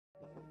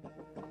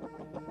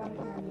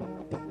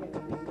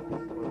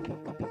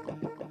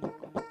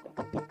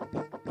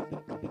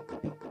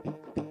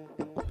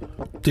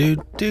Doot,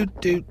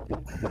 doot, doot.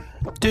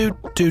 Doot,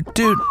 doot,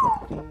 doot.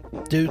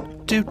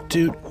 Doot, doot,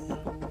 doot.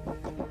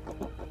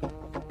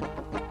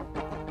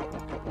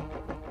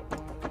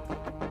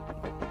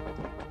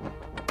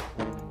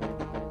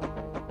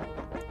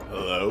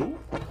 Hello?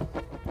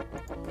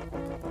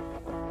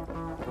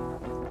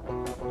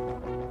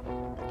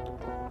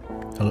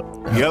 Hello?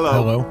 Hello?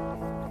 Hello?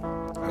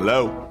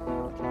 Hello?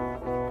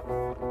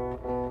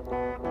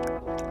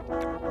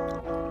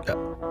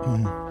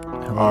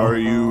 Hello? Are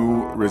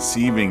you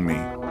receiving me?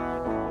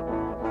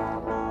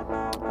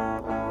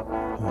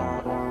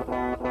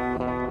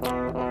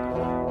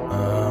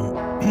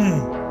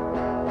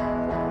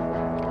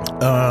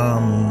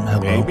 Hello?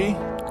 Maybe?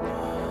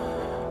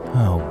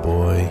 Oh,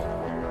 boy.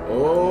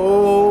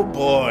 Oh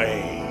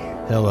boy.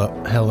 Hello?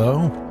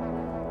 Hello?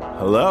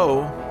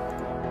 Hello?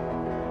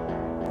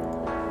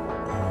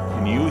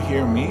 Can you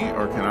hear me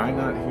or can I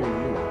not hear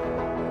you?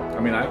 I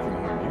mean, I can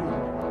hear you.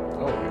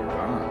 Oh, you're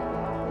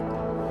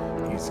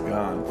gone. He's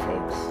gone,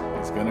 folks.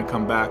 He's gonna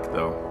come back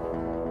though.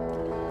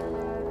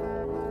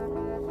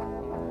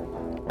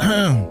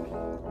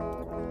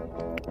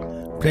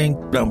 Ding,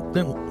 dum,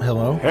 ding.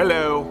 Hello?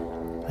 Hello.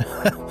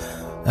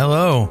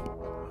 Hello?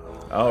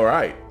 All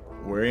right.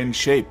 We're in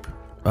shape.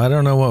 I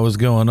don't know what was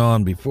going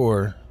on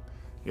before.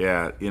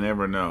 Yeah, you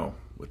never know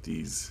with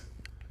these.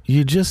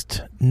 You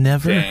just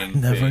never Dang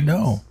things.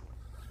 know.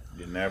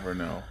 You never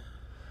know.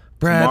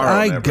 Brad, Tomorrow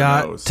I never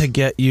got knows. to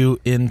get you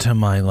into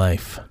my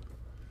life.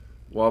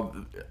 Well,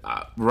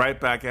 right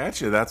back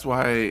at you. That's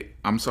why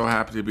I'm so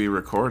happy to be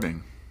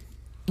recording.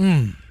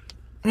 You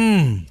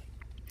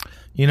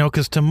know,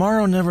 because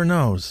tomorrow never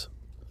knows.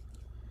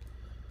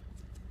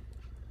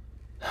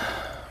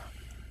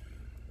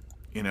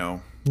 You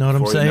know what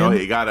I'm before you know saying?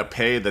 it, you got to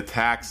pay the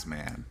tax,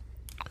 man.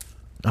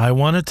 I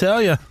want to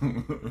tell you.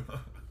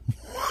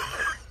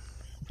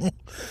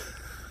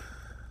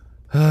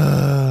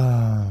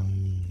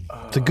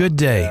 It's a good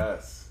day.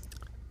 Yes.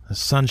 The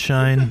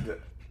sunshine.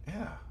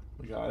 Yeah,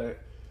 we got it.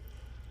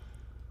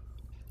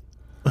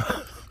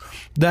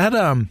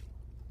 That,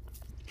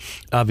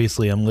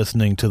 obviously I'm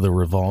listening to the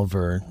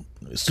Revolver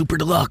Super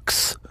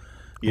Deluxe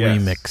Yes.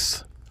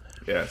 remix.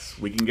 Yes,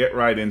 we can get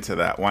right into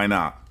that. Why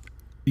not?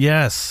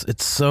 Yes,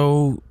 it's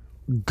so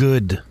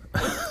good.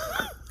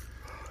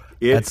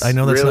 It's I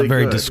know that's really not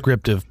very good.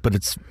 descriptive, but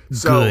it's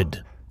So,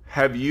 good.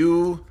 have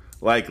you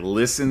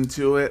listened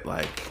to it?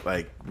 Like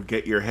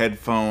get your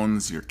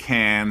headphones, your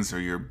cans, or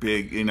your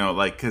big,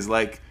 because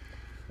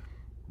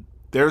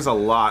there's a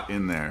lot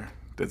in there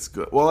that's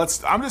good. Well,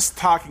 I'm just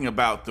talking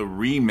about the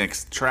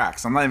remixed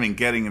tracks. I'm not even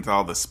getting into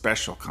all the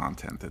special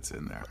content that's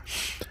in there.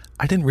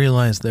 I didn't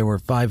realize there were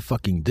 5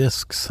 fucking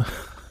discs.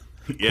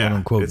 Yeah, Quote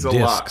unquote it's a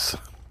discs.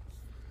 lot.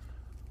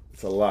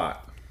 It's a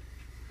lot.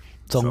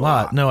 It's a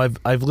lot. No,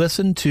 I've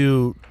listened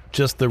to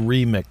just the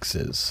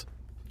remixes.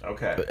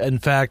 Okay. In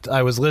fact,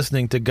 I was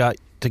listening to Get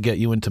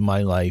You Into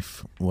My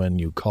Life when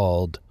you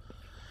called.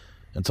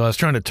 And so I was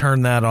trying to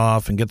turn that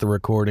off and get the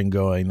recording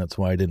going. That's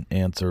why I didn't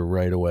answer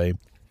right away.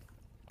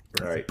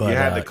 Right. But, you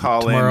had to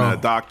call tomorrow- in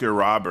Dr.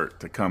 Robert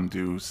to come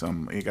do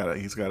some. He's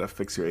got to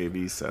fix your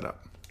AV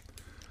setup.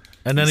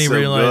 And then He's he so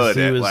realized good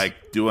he at was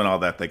doing all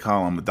that. They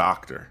call him a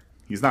doctor.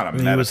 He's not a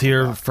medical he was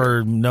here doctor.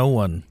 for no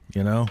one,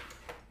 you know?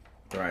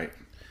 Right.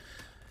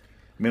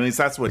 I mean, at least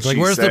that's what It's like,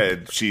 she where's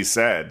said. She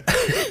said.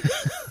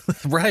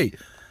 Right.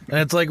 And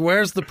it's like,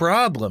 where's the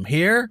problem?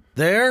 Here?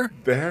 There?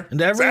 There?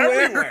 And It's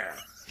everywhere? everywhere.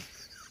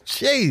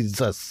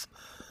 Jesus.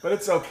 But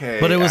it's okay.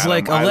 But it was Adam.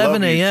 like I love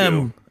 11 you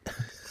a.m.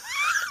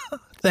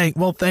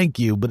 too. Thank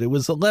you, but it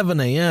was 11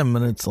 a.m.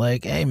 and it's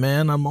like, hey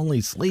man, I'm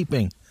only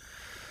sleeping.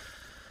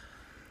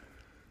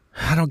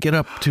 I don't get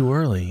up too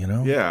early, you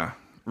know? Yeah.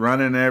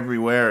 Running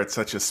everywhere at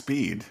such a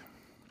speed.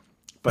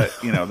 But,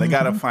 they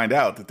got to find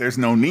out that there's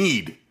no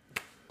need.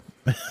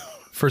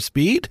 For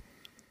speed?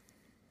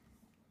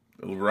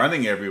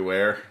 Running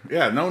everywhere.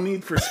 Yeah, no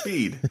need for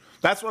speed.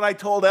 That's what I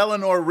told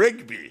Eleanor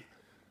Rigby.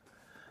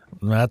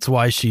 That's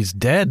why she's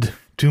dead.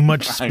 Too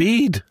much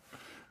speed.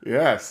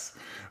 Yes.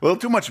 A little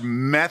too much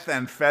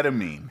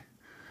methamphetamine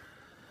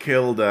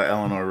killed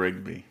Eleanor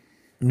Rigby.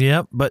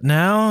 Yep, but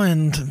now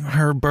and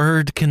her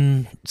bird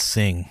can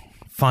sing.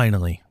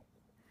 Finally.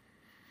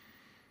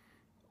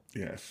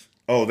 Yes.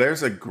 Oh,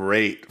 there's a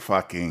great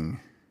fucking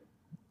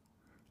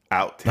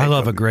outtake. I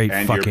love a of great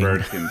And fucking- Your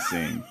Bird Can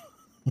Sing.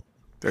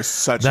 There's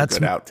such a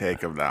good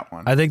outtake of that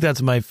one. I think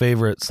that's my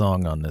favorite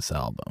song on this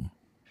album.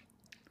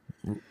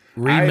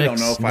 Remix, I don't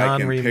know if I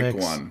can non-remix.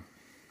 pick one.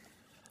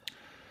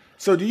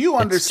 So do you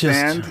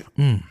understand?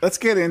 Let's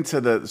get into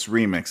this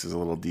remixes a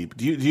little deep.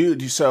 Do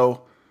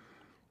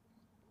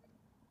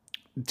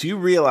you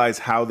realize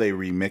how they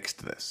remixed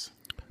this?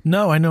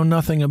 No, I know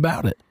nothing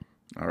about it.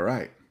 All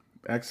right.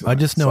 Excellent. I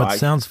just know So it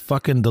sounds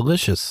fucking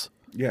delicious.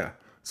 Yeah.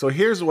 So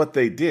here's what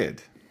they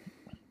did.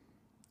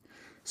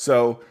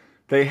 So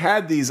they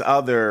had these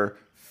other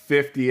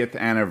 50th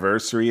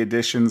anniversary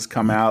editions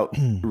come out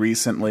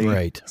recently.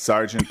 Right.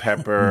 Sgt.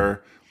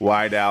 Pepper,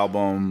 White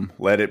Album,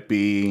 Let It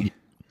Be,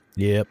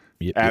 Yep.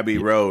 Abbey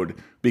Road.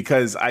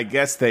 Because I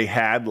guess they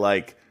had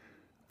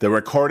the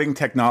recording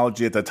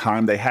technology at the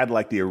time, they had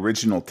like the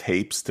original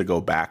tapes to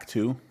go back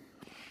to,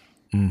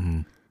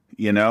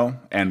 you know,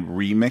 and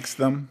remix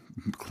them,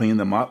 clean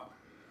them up.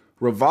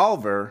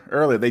 Revolver,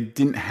 earlier, they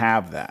didn't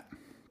have that.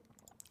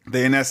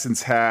 They, in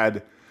essence,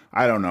 had,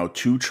 I don't know,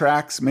 2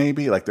 tracks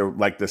maybe, like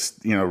this,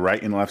 you know,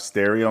 right and left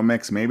stereo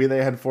mix. Maybe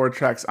they had 4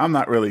 tracks. I'm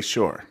not really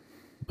sure.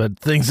 But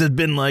things had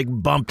been like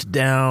bumped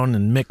down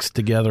and mixed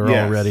together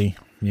already.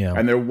 Yeah.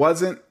 And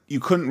you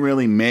couldn't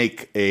really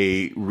make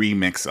a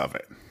remix of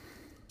it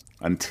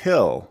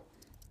until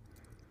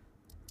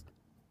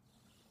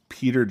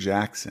Peter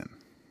Jackson.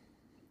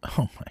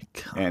 Oh my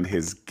God. And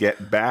his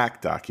Get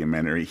Back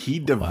documentary. He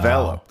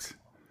developed,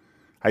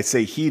 I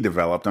say he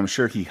developed, I'm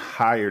sure he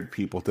hired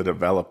people to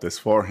develop this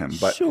for him.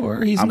 But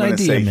sure, he's an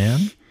idea say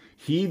man.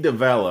 He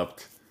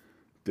developed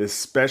this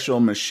special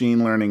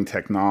machine learning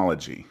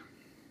technology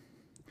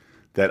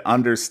that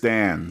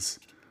understands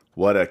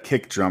what a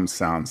kick drum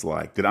sounds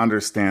like, that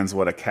understands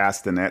what a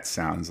castanet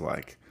sounds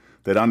like,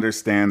 that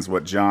understands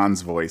what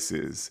John's voice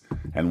is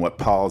and what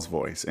Paul's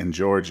voice and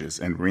George's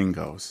and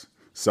Ringo's,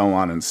 so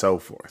on and so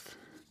forth.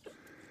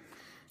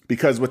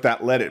 Because with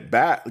that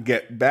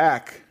Get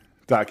Back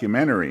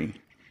documentary,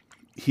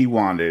 he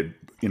wanted,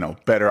 you know,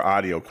 better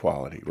audio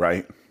quality,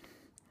 right?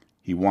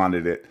 He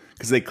wanted it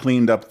because they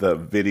cleaned up the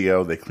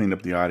video, they cleaned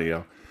up the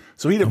audio.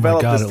 So he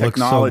developed this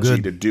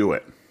technology to do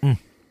it.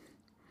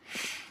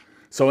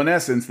 So in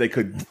essence, they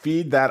could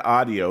feed that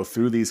audio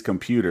through these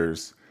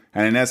computers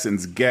and in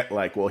essence get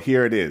like, well,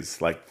 here it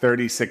is, like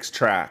 36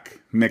 track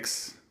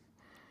mix.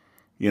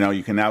 You know,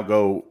 you can now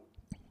go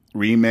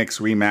remix,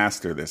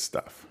 remaster this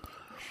stuff.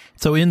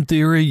 So in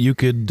theory, you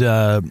could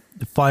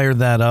fire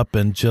that up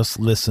and just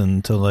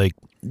listen to like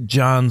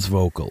John's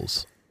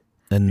vocals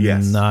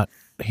and not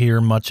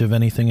hear much of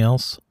anything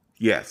else?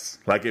 Yes.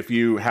 Like if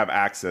you have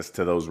access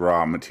to those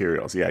raw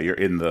materials, you're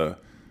in the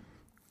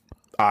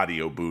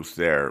audio booth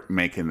there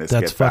making this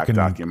Get Back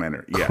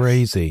documentary. Yes.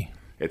 Crazy.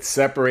 It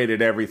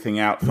separated everything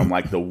out from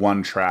like the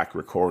one track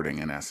recording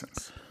in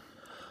essence.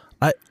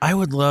 I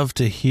would love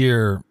to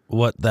hear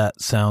what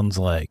that sounds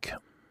like.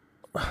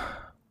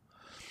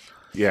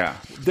 Yeah.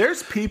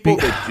 There's people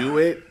that do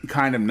it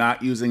kind of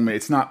not using,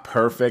 it's not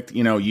perfect,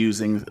 you know,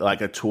 using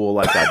like a tool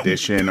like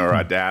Audition or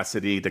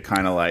Audacity to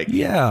kind of like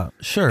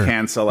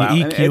cancel out.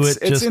 You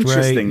EQ it's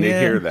interesting to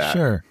hear that.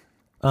 Sure.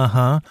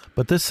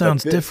 But this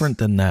sounds different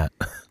than that.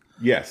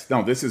 Yes.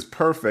 No, this is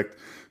perfect.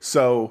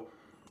 So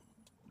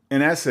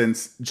in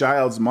essence,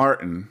 Giles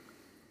Martin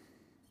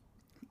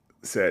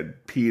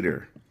said,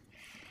 Peter,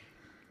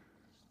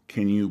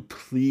 can you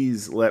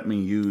please let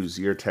me use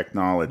your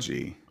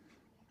technology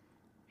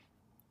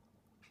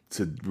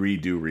to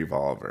redo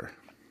Revolver?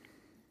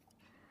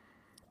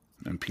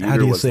 And Peter How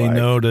do you was say like,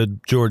 no to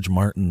George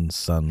Martin's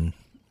son?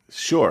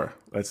 Sure,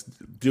 let's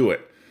do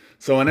it.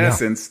 So in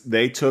essence,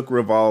 they took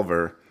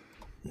Revolver,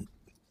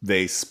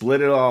 they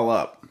split it all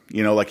up,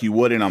 you know, like you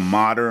would in a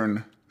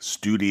modern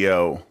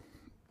studio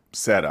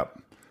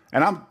setup.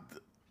 And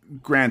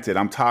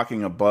I'm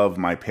talking above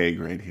my pay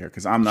grade here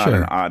because I'm not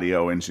an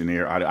audio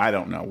engineer. I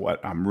don't know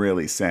what I'm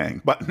really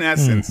saying. But in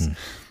essence,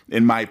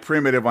 in my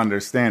primitive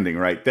understanding,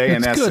 right,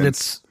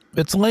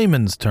 it's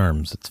layman's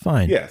terms. It's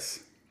fine. Yes.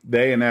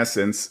 They, in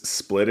essence,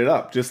 split it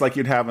up. Just like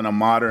you'd have in a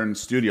modern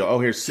studio. Oh,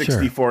 here's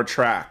 64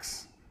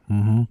 tracks.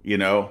 You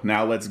know,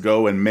 now let's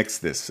go and mix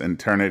this and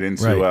turn it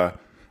into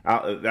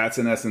that's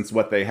in essence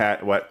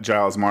what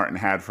Giles Martin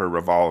had for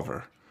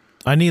Revolver.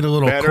 I need a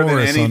little better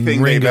chorus than anything on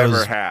they've Ringo's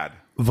ever had.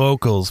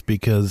 Vocals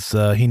because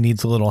he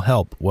needs a little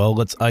help. Well,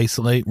 let's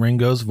isolate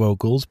Ringo's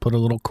vocals, put a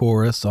little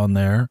chorus on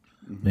there,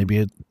 maybe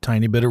a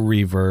tiny bit of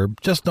reverb,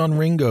 just on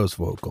Ringo's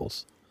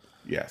vocals.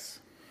 Yes.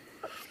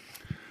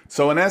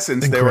 So in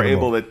essence, they were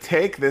able to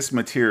take this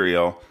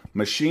material,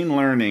 machine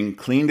learning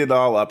cleaned it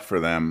all up for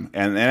them,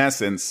 and in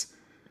essence,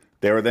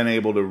 they were then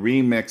able to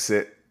remix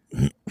it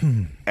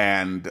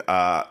and,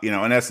 you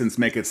know, in essence,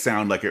 make it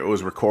sound like it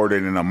was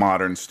recorded in a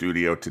modern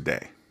studio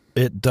today.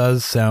 It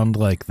does sound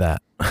like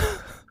that.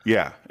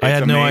 Yeah. I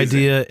had no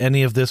idea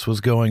any of this was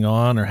going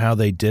on or how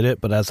they did it,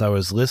 but as I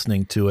was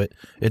listening to it,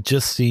 it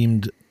just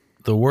seemed,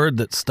 the word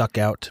that stuck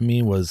out to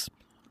me was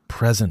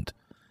present.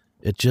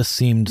 It just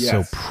seemed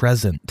so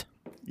present.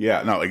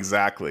 Yeah, no,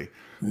 exactly.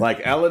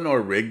 Like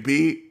Eleanor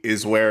Rigby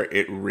is where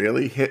it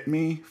really hit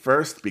me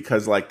first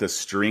because like the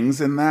strings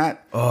in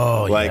that.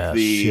 Oh, like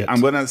shit. I'm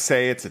going to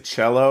say it's a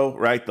cello,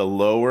 right? The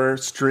lower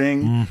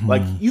string.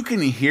 Like you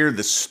can hear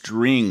the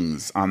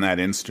strings on that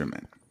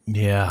instrument.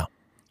 Yeah.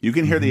 You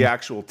can hear the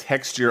actual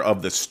texture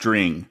of the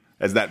string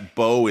as that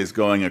bow is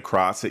going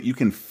across it. You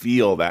can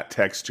feel that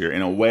texture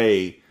in a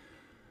way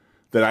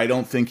that I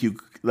don't think you,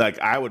 like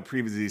I would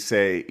previously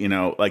say, you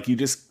know, like you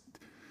just,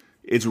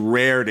 it's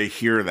rare to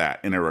hear that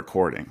in a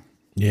recording.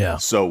 Yeah.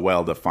 So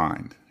well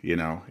defined, you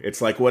know,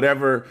 it's like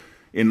whatever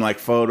in like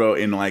photo,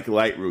 in like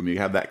Lightroom, you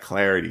have that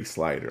clarity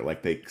slider,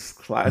 like they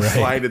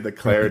slided the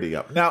clarity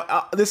up.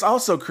 Now, this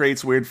also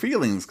creates weird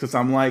feelings because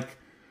I'm like,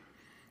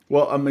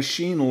 well, a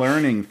machine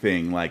learning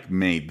thing like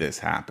made this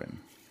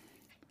happen.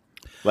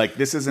 Like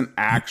this isn't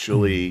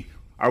actually,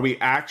 are we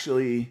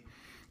actually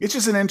It's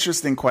just an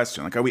interesting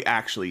question. Like, are we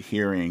actually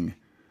hearing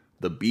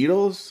the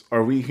Beatles? Or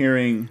are we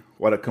hearing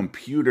what a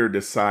computer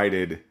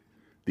decided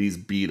these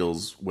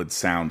Beatles would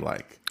sound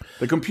like?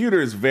 The computer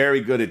is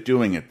very good at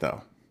doing it,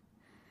 though.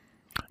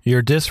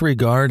 You're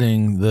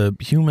disregarding the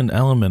human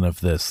element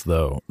of this,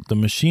 though. The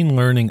machine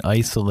learning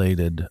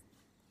isolated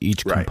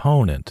each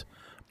component,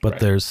 but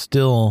there's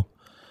still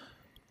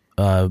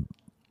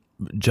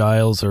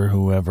Giles or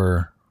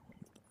whoever,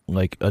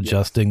 like,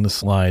 adjusting the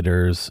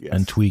sliders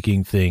and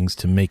tweaking things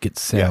to make it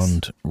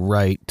sound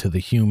right to the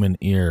human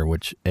ear,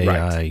 which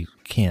AI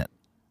can't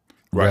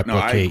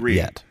replicate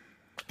yet.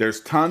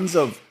 There's tons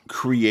of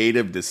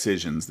creative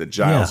decisions that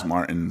Giles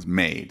Martin's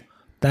made.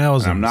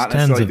 Thousands, and I'm not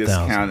tens necessarily of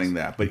discounting thousands.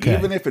 that, but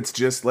even if it's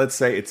just, let's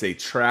say it's a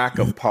track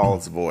of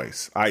Paul's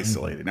voice,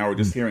 isolated. Now we're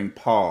just hearing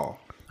Paul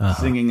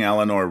singing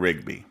Eleanor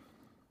Rigby.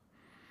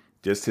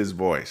 Just his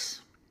voice.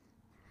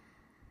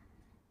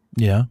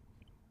 Yeah.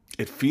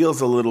 It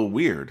feels a little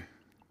weird.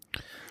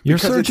 You're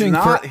because searching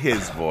it's not for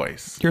his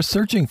voice. You're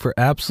searching for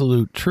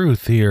absolute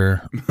truth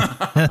here.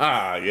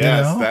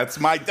 Yes, that's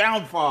my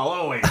downfall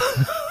always.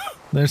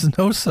 There's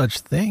no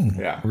such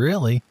thing,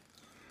 really.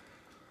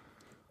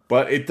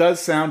 But it does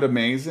sound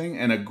amazing,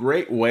 and a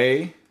great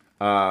way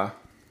to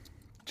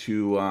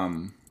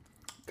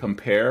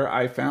compare,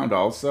 I found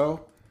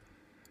also,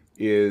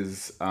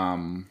 is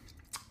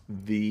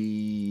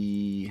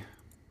the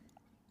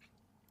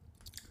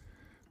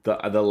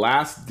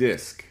last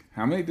disc.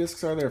 How many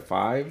discs are there?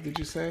 5, did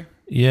you say?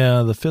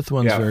 Yeah, the fifth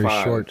one's very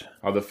 5. short.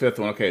 Oh, the fifth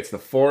one. Okay, it's the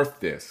 4th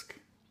disc.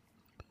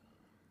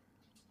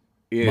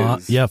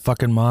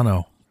 Fucking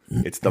mono.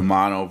 It's the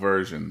mono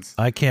versions.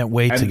 I can't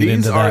wait to get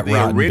into that rotten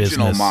business. And these are the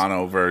original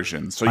mono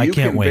versions. So you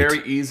can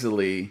very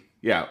easily,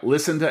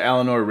 listen to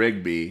Eleanor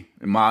Rigby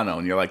in mono,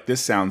 and you're like,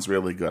 this sounds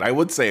really good. I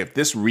would say if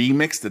this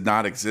remix did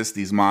not exist,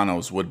 these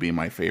monos would be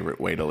my favorite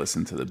way to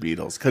listen to the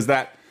Beatles. Because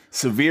that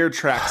severe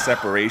track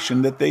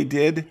separation that they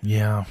did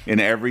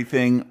in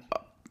everything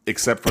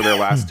except for their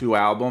last 2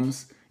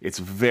 albums, it's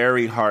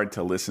very hard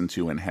to listen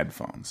to in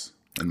headphones,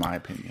 in my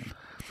opinion.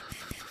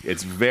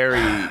 It's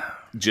very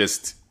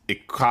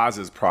it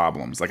causes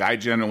problems. Like, I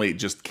generally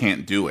just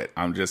can't do it.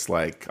 I'm just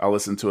like, I'll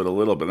listen to it a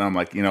little bit, and I'm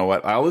like, you know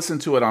what? I'll listen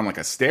to it on like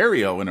a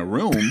stereo in a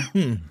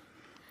room.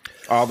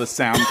 All the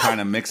sound kind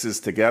of mixes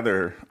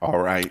together all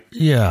right.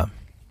 Yeah.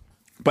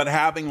 But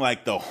having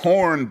like the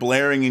horn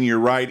blaring in your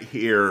right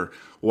ear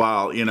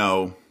while,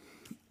 the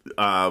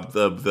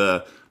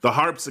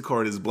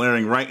harpsichord is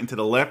blaring right into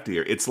the left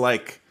ear, it's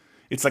like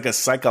a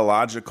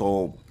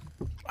psychological,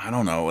 I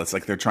don't know, it's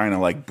like they're trying to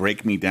like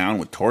break me down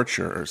with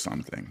torture or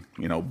something,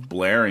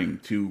 blaring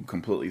 2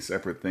 completely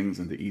separate things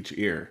into each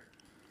ear.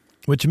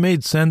 Which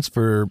made sense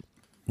for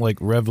like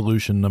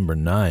Revolution number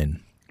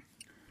 9.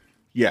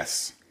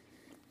 Yes.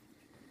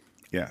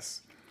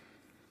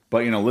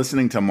 But,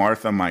 listening to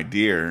Martha, My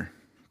Dear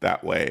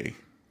that way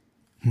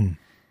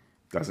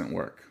doesn't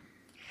work.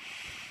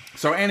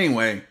 So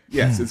anyway,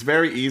 yes, it's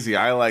very easy.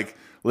 I like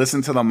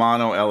listen to the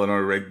mono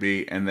Eleanor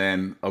Rigby and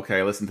then,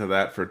 listen to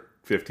that for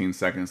 15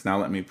 seconds. Now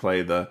let me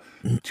play the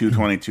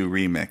 222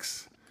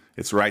 remix.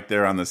 It's right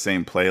there on the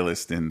same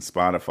playlist in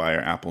Spotify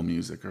or Apple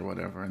Music or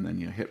whatever. And then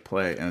you hit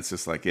play and it's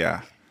just like,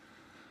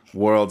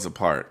 worlds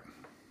apart.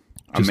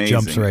 Just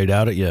amazing. Jumps right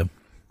out at you.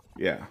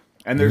 Yeah.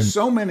 And there's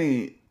so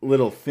many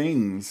little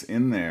things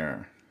in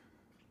there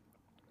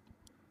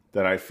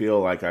that I feel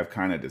like I've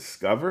kind of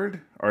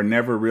discovered or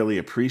never really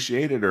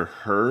appreciated or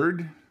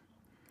heard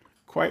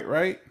quite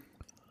right.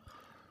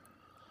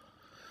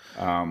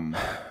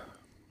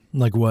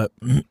 Like what?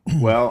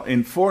 Well,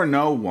 in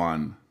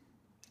 401,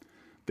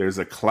 there's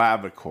a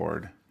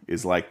clavichord,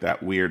 is like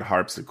that weird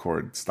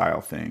harpsichord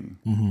style thing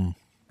in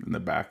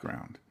the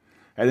background.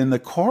 And in the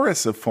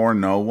chorus of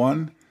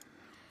 401,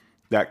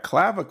 that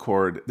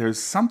clavichord, there's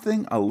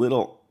something a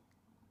little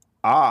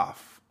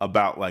off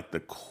about like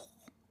the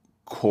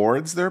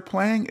chords they're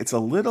playing. It's a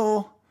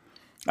little,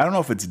 I don't know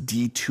if it's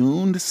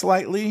detuned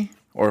slightly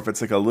or if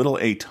it's like a little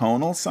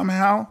atonal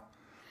somehow.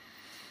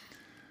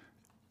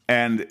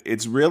 And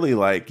it's really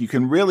like, you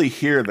can really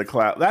hear the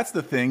clap. That's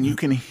the thing. You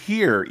can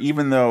hear,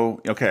 even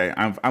though,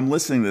 I'm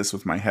listening to this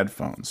with my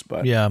headphones,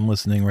 but yeah, I'm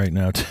listening right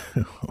now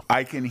too.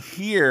 I can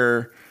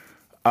hear,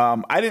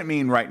 I didn't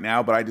mean right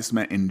now, but I just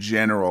meant in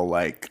general.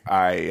 Like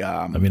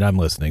I'm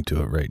listening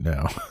to it right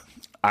now.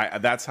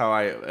 That's how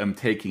I am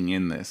taking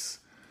in this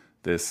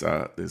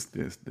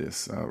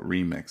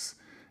remix.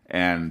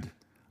 And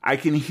I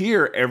can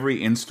hear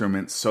every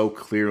instrument so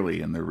clearly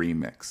in the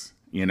remix,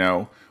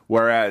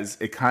 whereas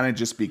it kind of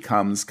just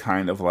becomes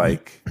kind of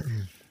like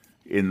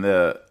in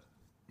the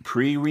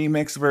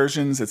pre-remix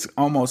versions, it's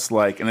almost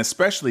like, and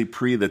especially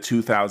pre the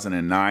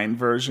 2009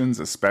 versions,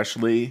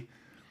 especially,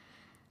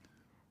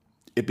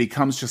 it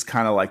becomes just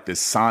kind of like this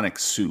sonic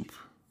soup.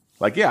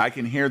 Like, I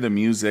can hear the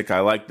music,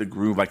 I like the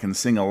groove, I can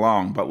sing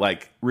along, but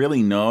like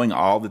really knowing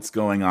all that's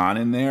going on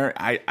in there,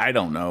 I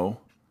don't know.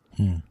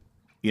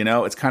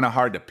 It's kind of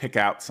hard to pick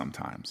out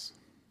sometimes.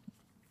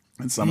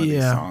 in some of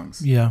these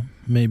songs. Yeah,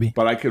 maybe.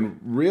 But I can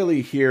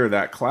really hear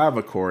that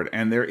clavichord,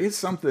 and there is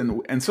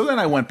something. And so then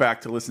I went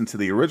back to listen to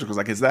the original. Because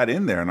like, is that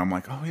in there? And I'm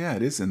like, oh yeah,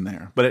 it is in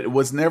there. But it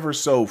was never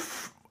so.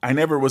 I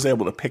never was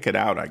able to pick it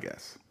out, I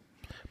guess.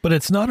 But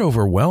it's not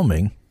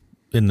overwhelming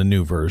in the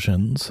new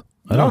versions.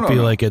 I don't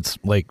feel like it's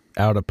like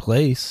out of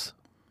place.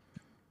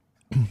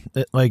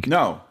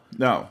 No.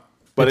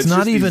 But it's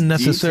not even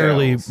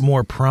necessarily details.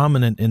 more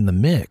prominent in the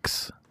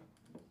mix.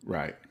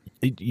 Right.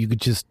 You could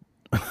just,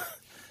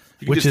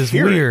 You which just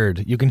is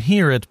weird. You can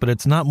hear it, but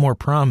it's not more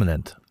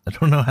prominent. I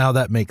don't know how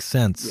that makes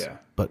sense. Yeah.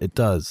 But it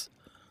does.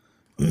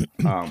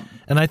 And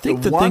I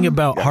think the thing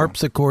about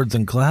harpsichords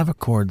and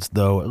clavichords,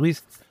 though, at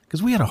least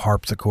because we had a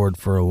harpsichord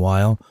for a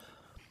while,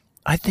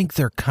 I think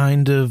they're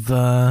kind of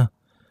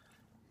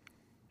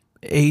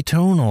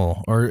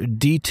atonal or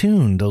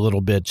detuned a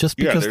little bit, just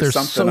because there's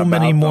so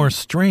many more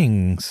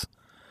strings.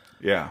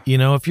 Yeah. You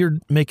know, if you're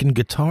making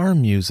guitar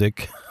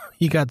music,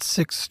 you got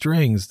 6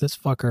 strings. This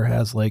fucker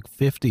has like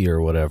 50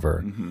 or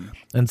whatever. Mm-hmm.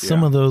 And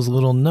some of those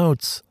little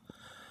notes,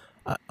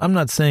 I'm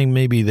not saying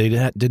maybe they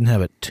didn't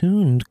have it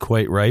tuned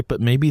quite right, but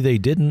maybe they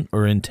didn't,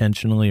 or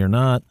intentionally or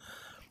not.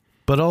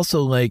 But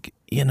also, like,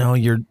 you know,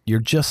 you're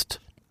just,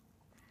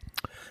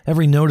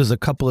 every note is a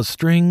couple of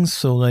strings,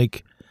 so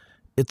like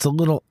it's a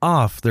little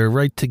off. They're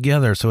right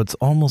together, so it's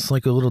almost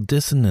like a little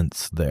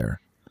dissonance there.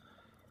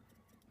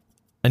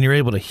 And you're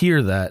able to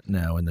hear that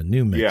now in the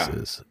new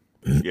mixes.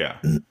 Yeah.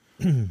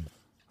 And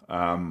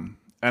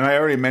I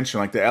already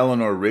mentioned, like, the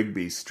Eleanor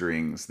Rigby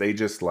strings, they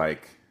just,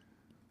 like,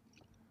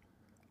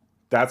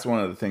 that's one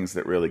of the things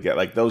that really get,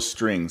 like, those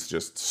strings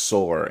just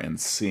soar and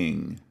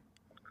sing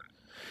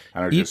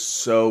and are just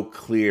so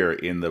clear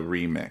in the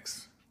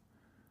remix.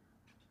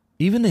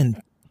 Even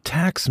in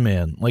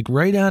Taxman, like,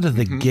 right out of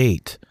the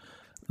gate,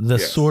 the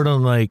sort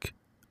of, like,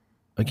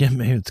 again,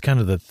 maybe it's kind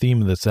of the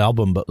theme of this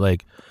album, but,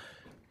 like,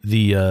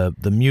 the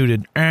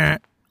muted,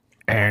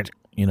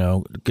 you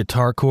know,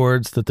 guitar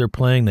chords that they're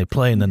playing, they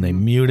play and then they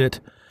mute it.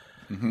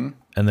 Mm-hmm.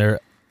 And they're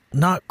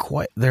not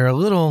quite, they're a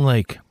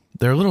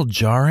little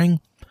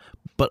jarring,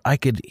 but I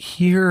could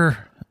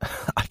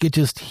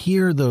just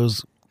hear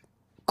those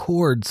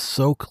chords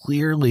so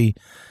clearly.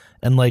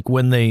 And like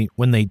when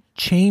they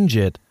change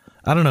it,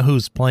 I don't know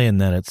who's playing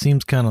that. It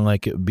seems kind of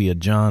like it would be a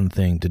John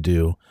thing to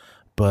do,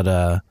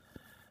 but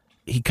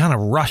he kind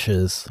of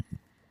rushes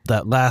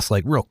that last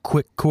like real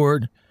quick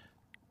chord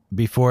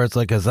before it's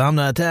like, 'cause I'm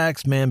not a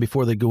tax man,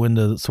 before they go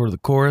into sort of the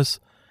chorus.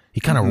 He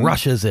kind of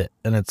rushes it,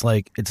 and it's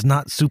like, it's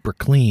not super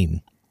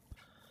clean.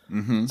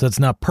 Mm-hmm. So it's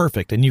not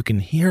perfect, and you can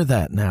hear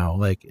that now.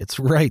 Like, it's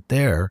right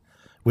there,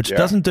 which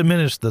doesn't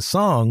diminish the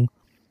song.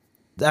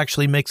 It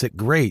actually makes it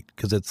great,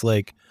 because it's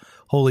like,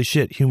 holy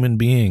shit, human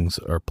beings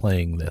are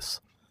playing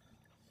this.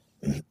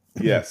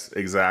 Yes,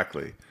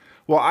 exactly.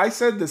 Well, I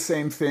said the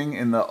same thing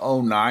in the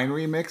 09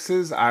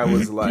 remixes. I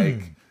was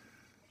like,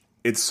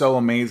 it's so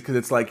amazing, because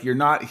it's like you're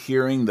not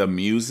hearing the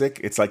music.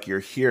 It's like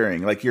you're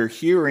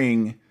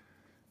hearing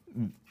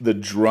the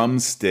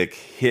drumstick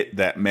hit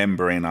that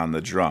membrane on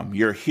the drum.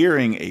 You're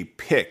hearing a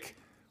pick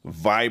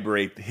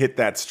vibrate, hit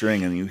that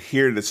string, and you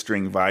hear the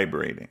string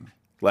vibrating.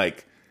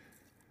 Like,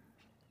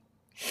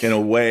 in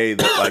a way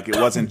that, like, it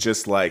wasn't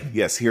just like,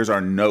 yes, here's our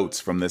notes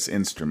from this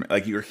instrument.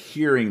 Like, you're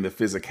hearing the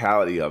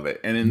physicality of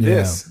it. And in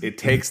this, it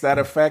takes that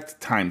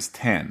effect times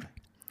 10.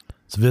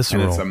 It's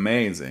visceral. And it's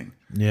amazing.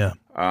 Yeah.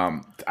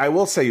 I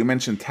will say, you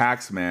mentioned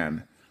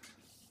Taxman.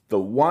 The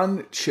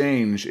one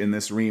change in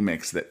this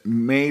remix that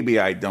maybe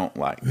I don't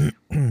like,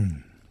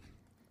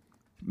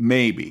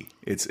 maybe,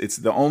 it's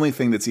the only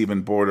thing that's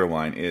even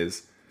borderline,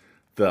 is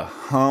the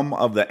hum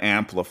of the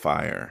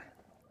amplifier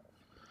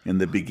in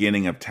the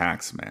beginning of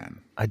Taxman.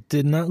 I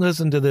did not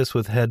listen to this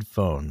with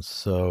headphones,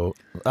 so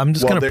I'm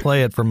just going to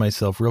play it for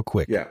myself real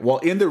quick. Yeah, well,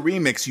 in the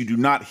remix, you do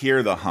not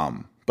hear the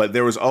hum, but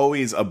there was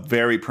always a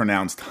very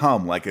pronounced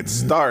hum. Like, it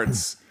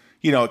starts,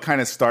 you know, it kind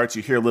of starts,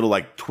 you hear a little,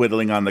 like,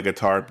 twiddling on the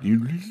guitar,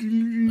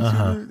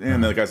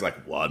 and the guy's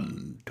like,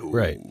 1,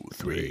 2,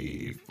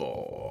 3,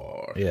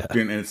 4. Yeah.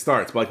 And it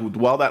starts. But, like,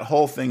 while that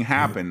whole thing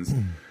happens,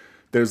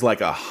 there's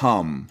like a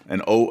hum,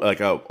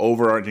 like a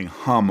overarching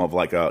hum of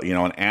like a, you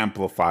know, an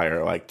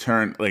amplifier, like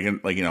turn, like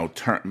you know,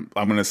 turn.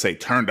 I'm gonna say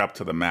turned up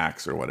to the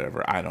max or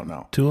whatever. I don't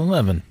know.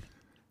 211.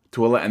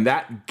 And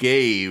that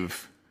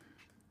gave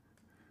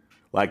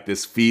like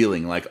this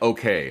feeling, like,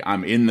 okay,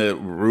 I'm in the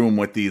room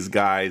with these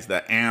guys.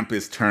 The amp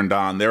is turned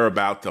on. They're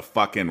about to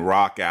fucking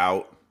rock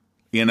out.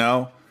 You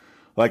know.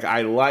 Like,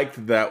 I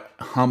liked that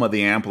hum of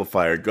the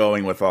amplifier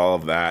going with all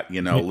of that,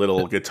 you know,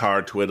 little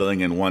guitar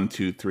twiddling and 1,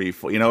 2, 3,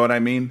 4. You know what I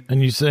mean?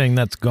 And you're saying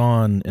that's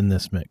gone in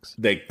this mix?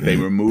 They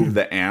removed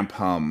the amp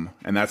hum,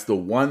 and that's the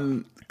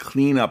one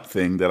cleanup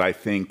thing that I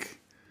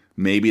think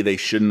maybe they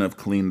shouldn't have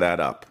cleaned that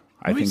up.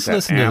 Let me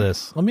listen to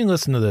this. Let me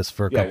listen to this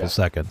for a couple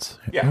seconds.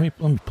 Yeah. Let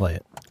me play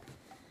it.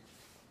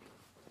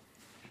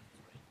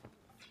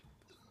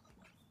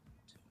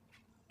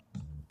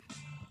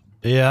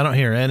 Yeah, I don't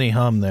hear any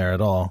hum there at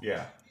all.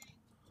 Yeah.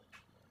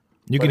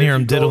 You can hear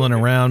him diddling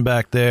around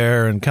back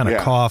there and kind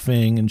of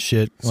coughing and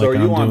shit. So are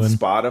you on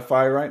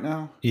Spotify right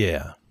now?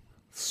 Yeah.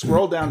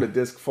 scroll down to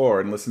disc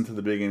 4 and listen to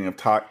the beginning of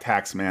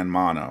Taxman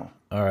Mono.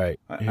 All right.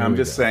 I'm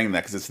just saying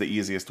that because it's the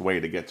easiest way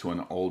to get to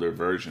an older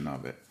version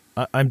of it.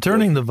 I'm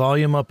turning the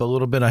volume up a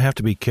little bit. I have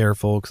to be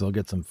careful because I'll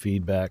get some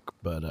feedback,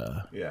 but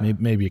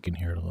maybe you can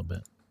hear it a little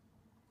bit.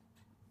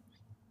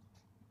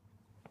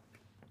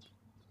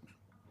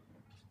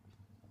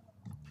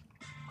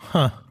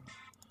 Huh.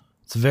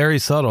 It's very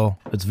subtle.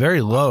 It's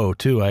very low,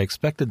 too. I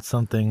expected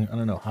something, I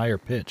don't know, higher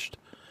pitched.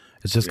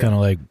 It's just kind of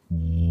like...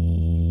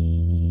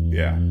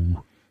 Yeah.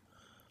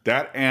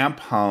 That amp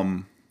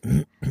hum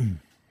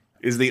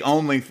is the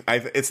only...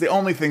 it's the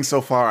only thing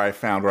so far I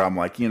found where I'm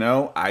like,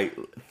 I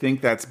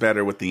think that's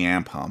better with the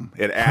amp hum.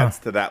 It adds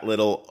to that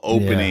little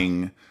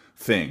opening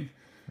thing.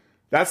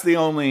 That's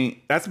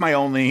my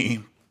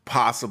only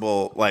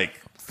possible,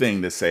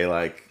 thing to say,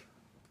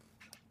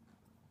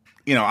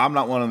 I'm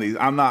not one of these.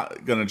 I'm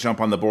not going to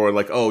jump on the board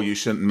like, oh, you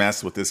shouldn't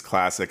mess with this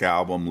classic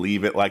album.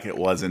 Leave it like it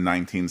was in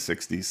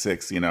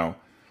 1966,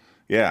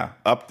 Yeah,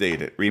 update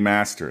it,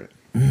 remaster it.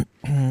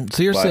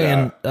 So you're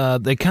saying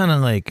they kind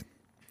of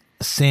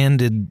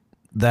sanded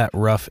that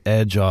rough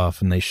edge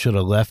off and they should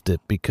have left it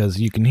because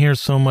you can hear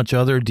so much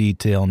other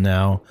detail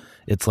now.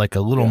 It's like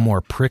a little more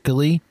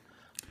prickly.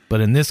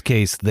 But in this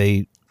case,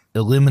 they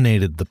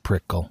eliminated the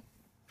prickle.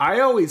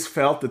 I always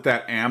felt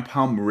that amp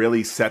hum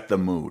really set the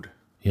mood.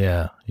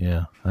 Yeah,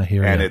 I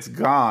hear and it's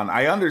gone.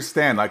 I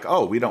understand,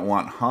 we don't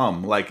want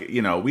hum.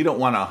 We don't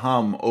want a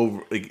hum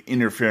over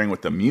interfering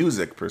with the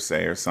music per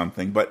se or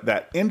something. But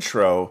that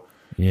intro,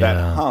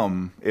 that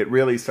hum, it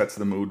really sets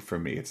the mood for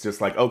me. It's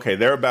just okay,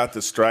 they're about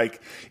to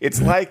strike.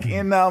 It's like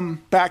in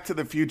Back to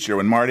the Future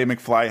when Marty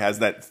McFly has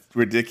that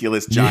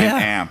ridiculous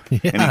giant amp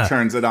and he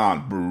turns it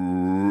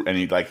on and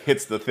he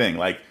hits the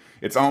thing.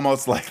 It's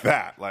almost like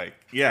that.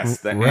 Yes,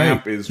 the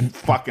amp is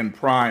fucking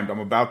primed. I'm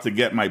about to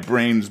get my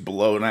brains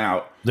blown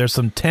out. There's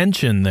some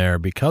tension there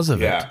because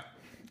of it.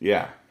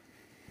 Yeah.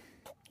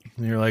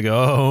 And you're like,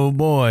 oh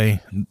boy,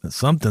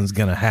 something's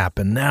going to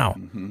happen now.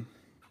 Mm-hmm.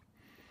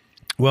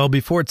 Well,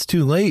 before it's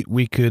too late,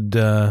 we could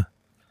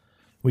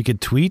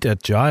tweet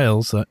at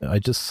Giles. I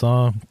just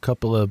saw a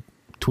couple of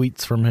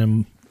tweets from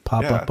him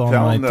pop up on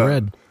my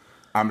thread.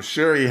 I'm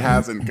sure he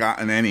hasn't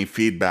gotten any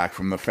feedback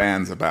from the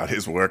fans about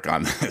his work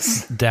on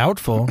this.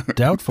 Doubtful.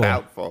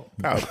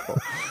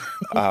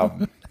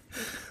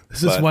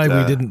 This is why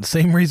we didn't.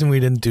 Same reason we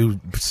didn't do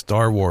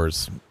Star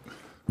Wars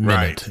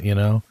Minute.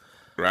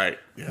 Right.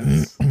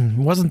 Yes. It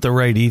wasn't the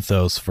right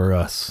ethos for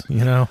us.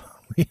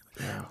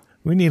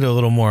 We need a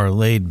little more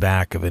laid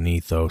back of an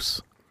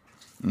ethos.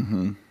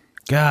 Mm-hmm.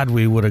 God,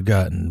 we would have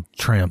gotten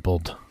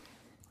trampled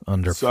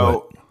underfoot.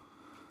 So,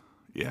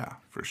 yeah,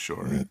 for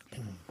sure.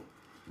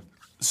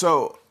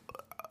 So,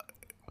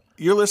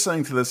 you're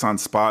listening to this on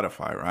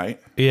Spotify, right?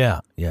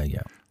 Yeah.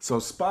 So,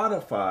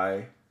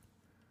 Spotify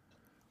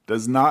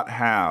does not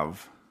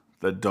have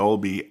the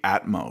Dolby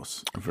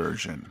Atmos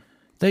version.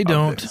 They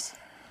don't. This,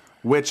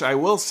 which I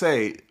will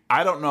say,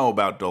 I don't know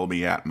about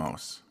Dolby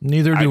Atmos.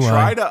 Neither do I. I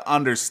try to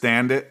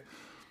understand it.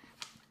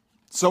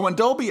 So, when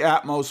Dolby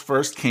Atmos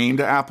first came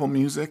to Apple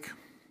Music,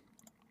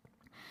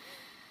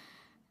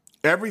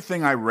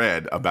 everything I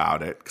read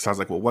about it, because I was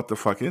like, well, what the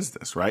fuck is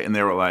this, right? And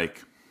they were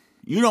like,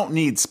 you don't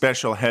need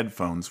special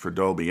headphones for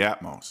Dolby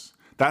Atmos.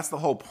 That's the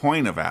whole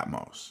point of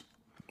Atmos.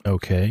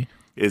 Okay.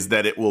 Is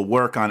that it will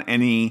work on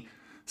any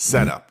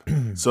setup.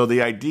 So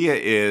the idea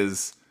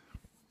is,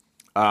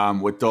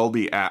 with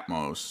Dolby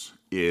Atmos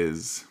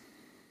is,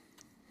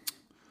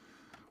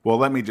 well,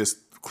 let me just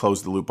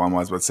close the loop on what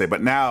I was about to say.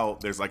 But now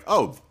there's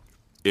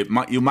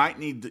you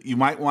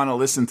might want to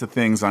listen to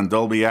things on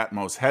Dolby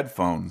Atmos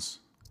headphones,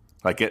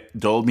 get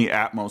Dolby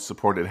Atmos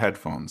supported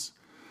headphones.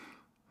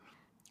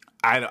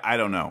 I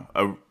don't know.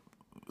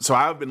 So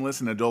I've been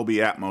listening to Dolby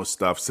Atmos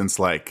stuff since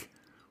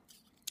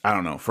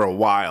for a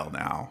while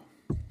now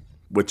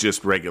with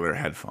just regular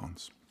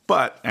headphones.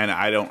 And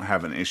I don't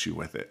have an issue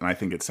with it. And I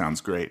think it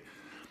sounds great.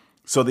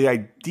 So the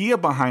idea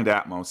behind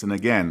Atmos, and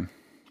again,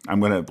 I'm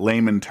going to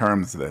layman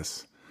terms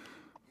this.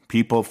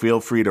 People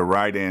feel free to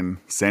write in,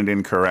 send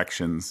in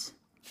corrections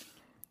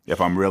if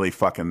I'm really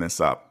fucking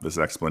this up, this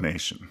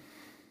explanation.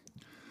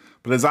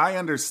 But as I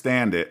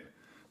understand it,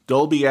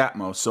 Dolby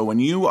Atmos, so when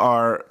you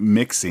are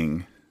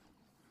mixing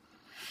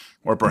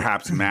or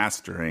perhaps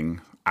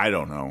mastering, I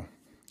don't know,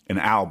 an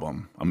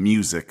album, a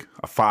music,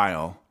 a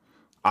file,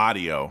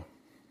 audio,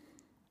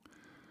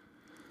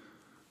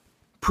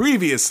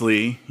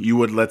 previously you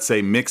would, let's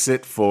say, mix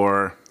it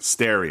for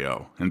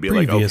stereo and be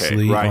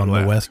previously right, on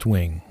left. The West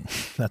Wing.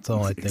 That's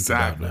all I think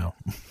about now.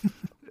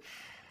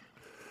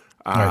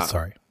 All right,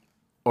 sorry.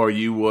 Or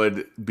you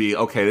would be,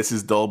 okay, this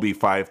is Dolby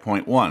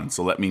 5.1,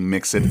 so let me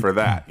mix it for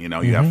that. You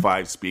have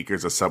 5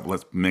 speakers,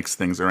 let's mix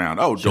things around.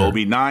 Oh, sure.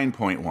 Dolby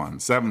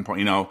 9.1, 7.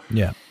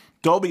 Yeah.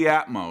 Dolby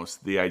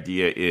Atmos, the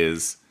idea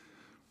is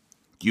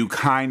you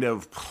kind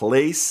of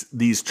place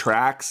these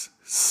tracks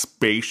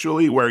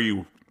spatially where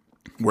you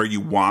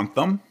want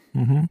them.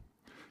 Mm-hmm.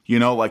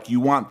 You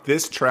want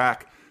this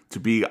track to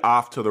be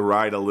off to the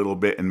right a little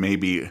bit and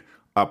maybe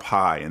up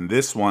high, and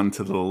this one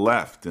to the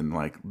left and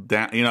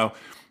down,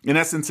 in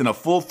essence, in a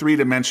full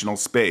 3-dimensional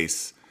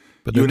space.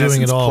 But they're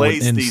doing it all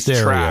place in these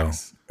stereo.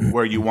 tracks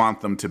where you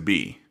want them to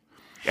be.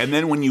 And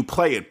then when you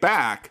play it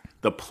back,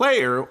 the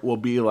player will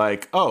be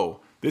like, oh,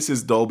 this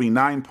is Dolby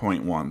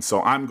 9.1.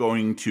 So I'm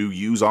going to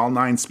use all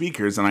 9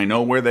 speakers, and I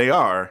know where they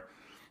are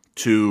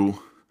to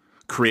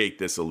create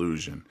this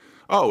illusion.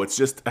 Oh, it's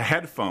just a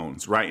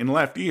headphones, right and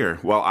left ear.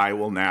 Well, I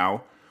will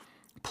now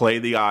play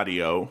the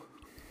audio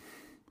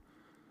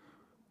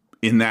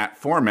in that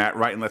format,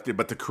 right and left ear,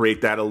 but to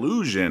create that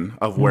illusion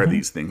of where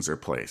these things are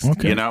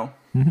placed, you know?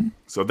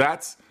 So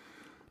that's,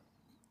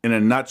 in a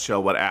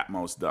nutshell, what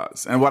Atmos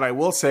does. And what I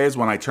will say is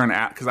when I turn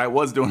because I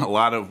was doing a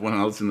lot of, when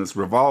I listened to this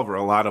Revolver,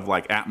 a lot of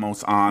like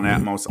Atmos on,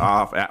 Atmos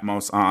off,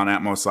 Atmos on,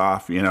 Atmos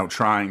off, you know,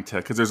 trying to,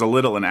 because there's a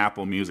little in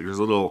Apple Music, there's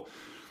a little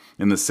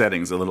in the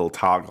settings, a little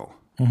toggle.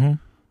 And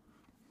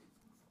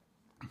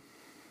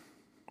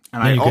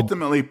I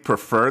ultimately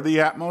prefer the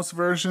Atmos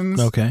versions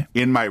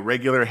in my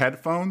regular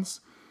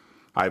headphones.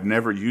 I've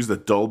never used a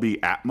Dolby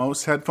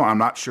Atmos headphone. I'm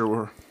not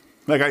sure.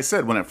 Like I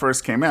said, when it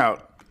first came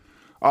out,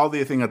 all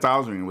the thing that I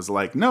was doing was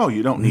like, no,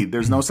 you don't need,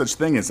 there's no such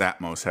thing as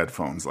Atmos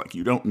headphones. Like,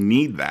 you don't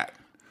need that.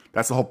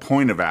 That's the whole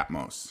point of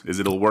Atmos, is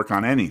it'll work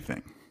on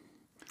anything.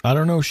 I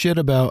don't know shit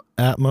about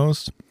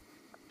Atmos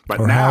but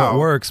or now, how it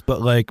works,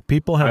 but like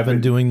people have been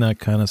doing that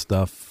kind of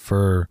stuff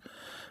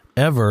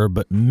forever,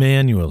 but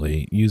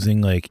manually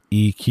using like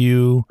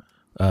EQ,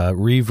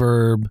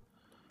 reverb,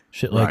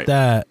 shit like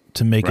that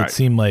to make it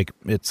seem like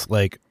it's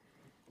like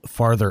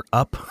farther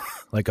up,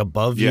 like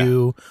above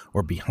you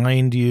or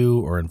behind you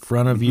or in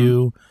front of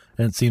you.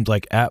 And it seems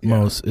like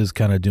Atmos is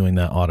kind of doing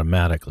that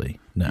automatically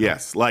now.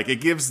 Yes, like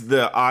it gives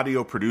the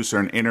audio producer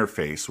an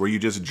interface where you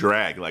just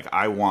drag, like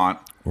I want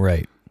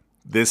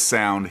this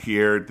sound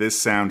here,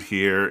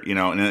 you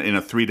know, in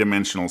a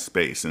 3-dimensional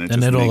space. And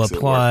it'll makes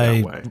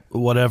apply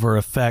whatever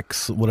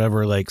effects,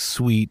 whatever like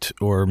suite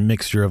or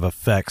mixture of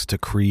effects to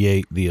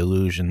create the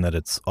illusion that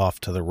it's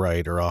off to the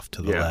right or off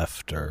to the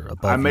left or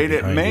above.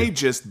 It may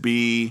just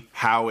be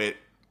how it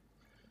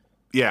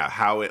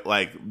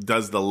like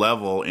does the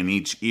level in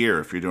each ear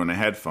if you're doing a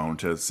headphone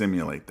to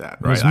simulate that.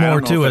 Right? There's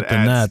more to it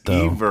than that,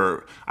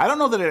 though. I don't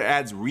know that it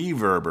adds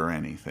reverb or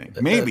anything.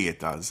 Maybe it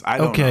does. I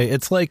don't know.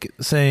 It's like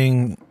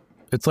saying,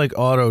 it's like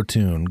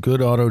auto-tune.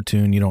 Good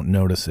auto-tune, you don't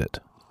notice it.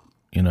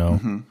 You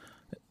know?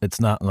 It's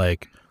not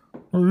like,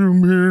 right.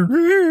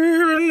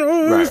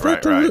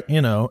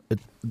 You know,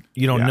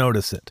 you don't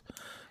notice it.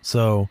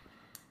 So,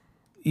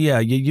 yeah,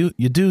 you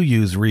do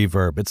use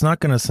reverb. It's not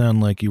going to sound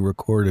like you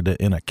recorded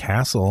it in a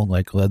castle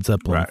like Led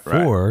Zeppelin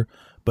 4,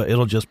 but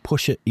it'll just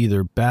push it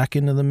either back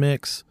into the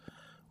mix,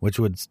 which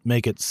would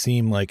make it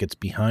seem like it's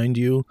behind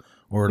you,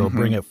 or it'll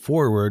bring it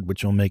forward,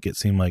 which will make it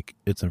seem like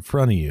it's in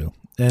front of you.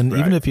 And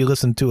even if you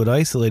listen to it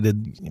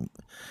isolated,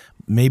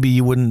 maybe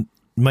you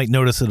might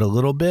notice it a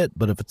little bit,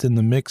 but if it's in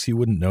the mix, you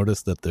wouldn't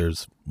notice that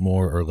there's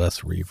more or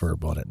less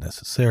reverb on it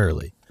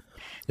necessarily.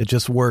 It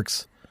just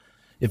works.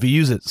 If you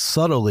use it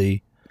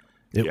subtly,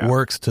 it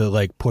works to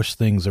like push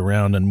things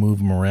around and move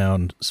them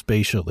around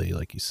spatially,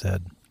 like you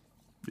said.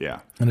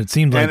 Yeah. And it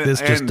seems like this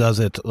just does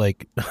it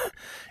like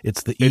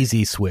it's the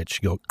easy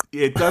switch.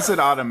 It does it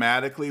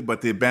automatically,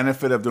 but the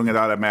benefit of doing it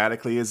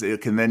automatically is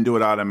it can then do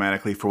it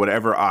automatically for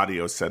whatever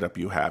audio setup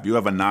you have. You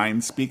have a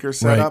 9-speaker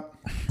setup?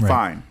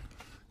 Fine.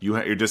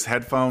 You're just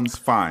headphones?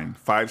 Fine.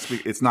 5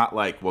 speakers. It's not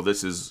like, well,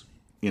 this is,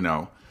 you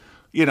know,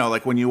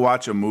 like when you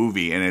watch a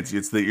movie and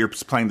you're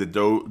playing the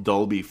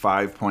Dolby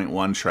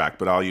 5.1 track,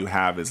 but all you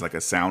have is like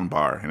a sound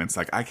bar, and it's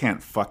like I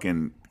can't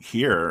fucking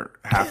hear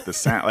half the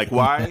sound. Like,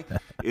 why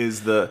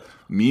is the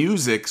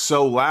music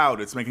so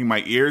loud? It's making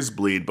my ears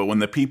bleed. But when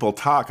the people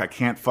talk, I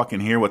can't fucking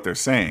hear what they're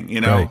saying.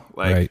 You know,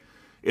 I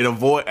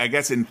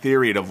guess in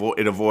theory, it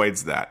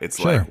avoids that. It's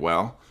like,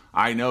 well,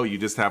 I know you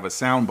just have a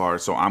sound bar,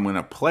 so I'm going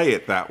to play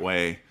it that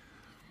way,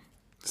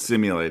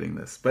 simulating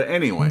this. But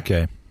anyway,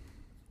 okay.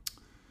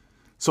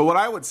 So what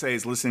I would say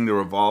is listening to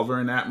Revolver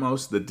and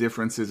Atmos, the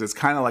difference is it's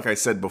kind of like I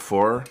said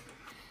before,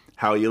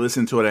 how you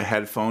listen to it at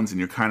headphones and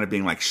you're kind of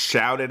being like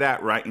shouted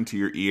at right into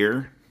your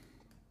ear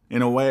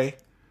in a way.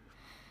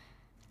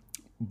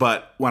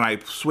 But when I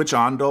switch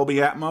on Dolby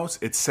Atmos,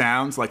 it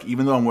sounds like,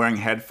 even though I'm wearing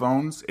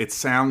headphones, it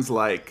sounds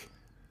like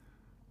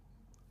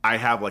I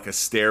have like a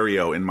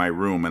stereo in my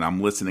room and I'm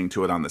listening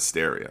to it on the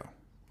stereo.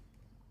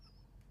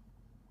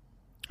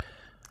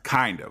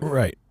 Kind of.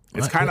 Right.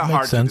 It's kind of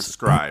hard to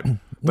describe.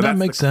 But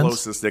that's the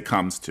closest it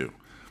comes to.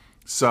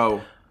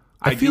 So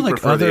I do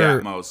prefer the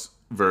Atmos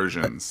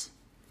versions.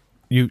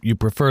 You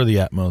prefer the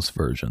Atmos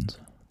versions?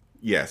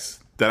 Yes.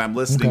 That I'm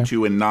listening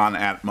to in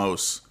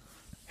non-Atmos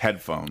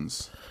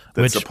headphones.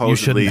 That Which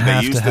supposedly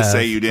they used to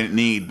say you didn't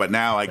need, but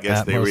now I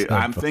guess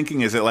I'm thinking,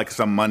 is it like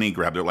some money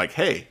grab? They're like,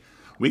 hey,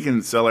 we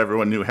can sell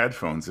everyone new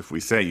headphones if we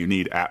say you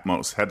need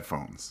Atmos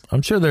headphones.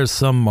 I'm sure there's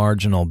some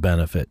marginal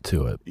benefit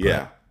to it.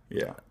 Yeah.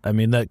 I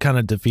mean, that kind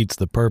of defeats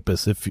the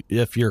purpose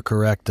if you're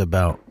correct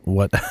about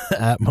what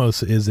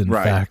Atmos is in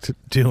fact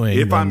doing.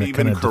 If I'm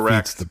even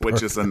correct,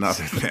 which is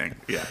another thing.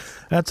 Yes.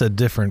 That's a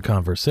different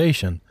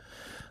conversation.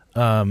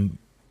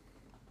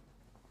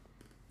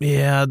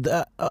 Yeah,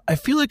 I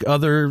feel like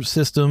other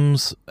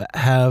systems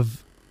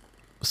have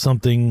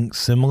something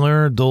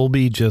similar.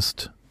 Dolby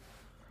just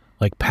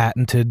like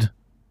patented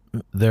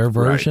their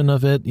version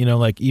of it. You know,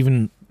 like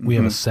even we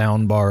have a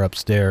sound bar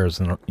upstairs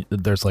and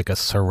there's like a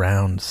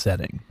surround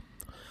setting.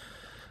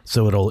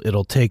 So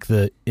it'll take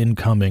the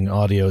incoming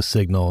audio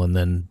signal and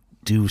then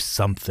do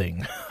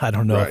something. I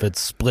don't know if it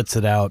splits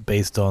it out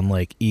based on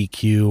like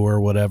EQ or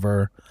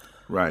whatever.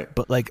 Right.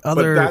 But like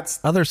other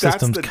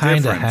systems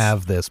kind of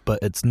have this, but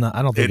it's not.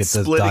 I don't think it's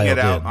splitting it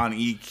out in. on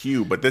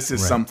EQ, but this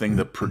is something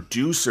the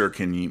producer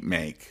can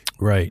make.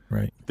 Right.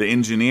 The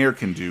engineer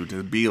can do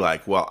to be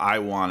like, well, I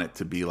want it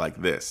to be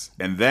like this.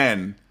 And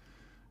then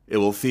it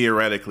will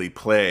theoretically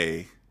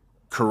play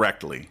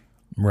correctly.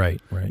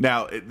 Right.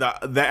 Now,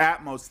 the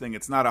Atmos thing,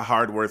 it's not a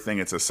hardware thing,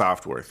 it's a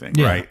software thing,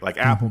 right? Like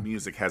Apple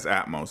Music has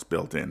Atmos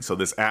built in. So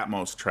this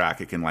Atmos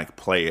track, it can like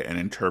play it and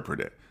interpret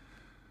it.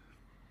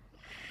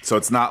 So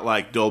it's not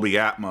like Dolby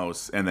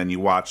Atmos and then you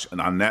watch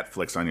on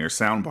Netflix on your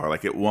soundbar.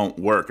 Like it won't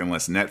work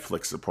unless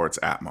Netflix supports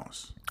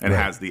Atmos and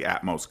has the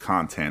Atmos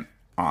content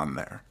on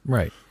there.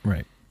 Right.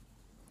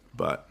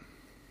 But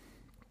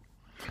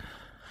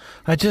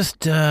I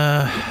just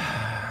I've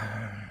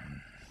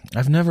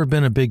never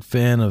been a big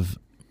fan of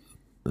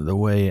the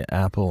way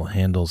Apple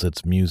handles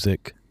its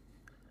music,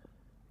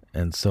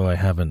 and so I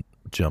haven't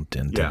jumped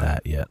into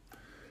that yet.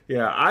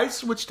 Yeah, I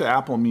switched to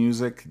Apple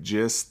Music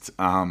just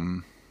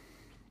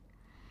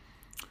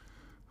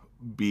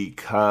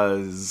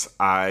because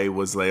I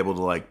was able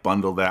to like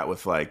bundle that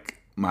with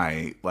like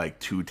my like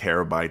 2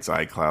 terabytes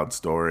iCloud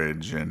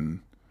storage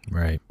and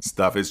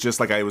stuff. It's just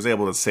like I was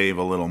able to save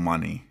a little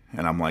money,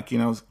 and I'm like,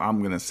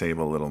 I'm gonna save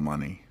a little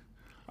money.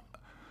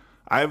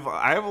 I've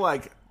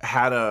like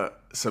had a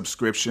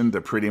subscription to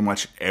pretty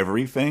much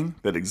everything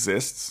that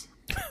exists,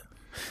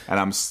 and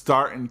I'm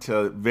starting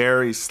to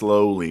very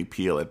slowly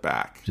peel it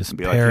back. Just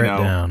be pare it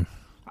down.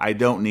 I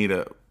don't need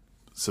a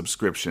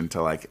subscription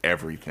to like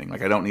everything.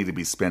 Like I don't need to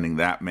be spending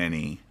that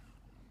many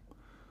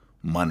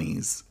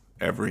monies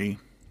every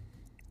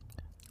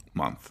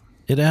month.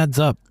 It adds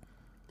up,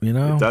 It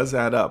does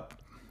add up.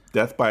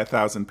 Death by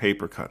 1,000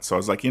 paper cuts. So I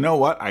was like, you know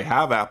what? I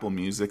have Apple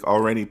Music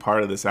already,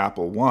 part of this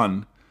Apple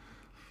One.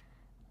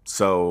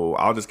 So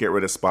I'll just get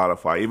rid of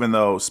Spotify, even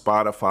though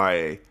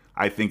Spotify,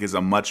 I think, is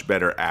a much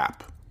better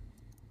app.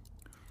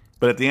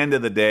 But at the end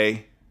of the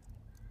day,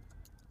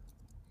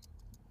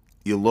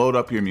 you load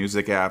up your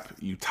music app,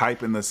 you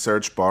type in the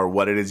search bar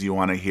what it is you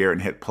want to hear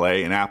and hit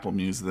play, and Apple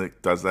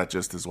Music does that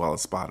just as well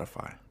as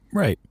Spotify.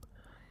 Right.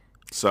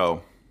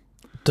 So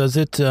does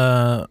it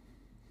have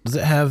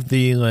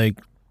the like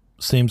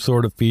same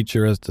sort of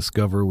feature as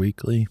Discover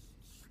Weekly?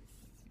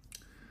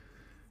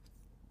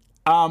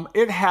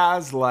 It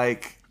has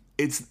like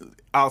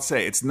I'll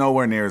say it's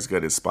nowhere near as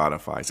good as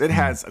Spotify's. It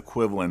has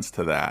equivalents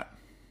to that,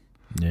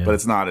 but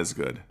it's not as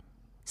good.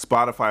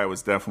 Spotify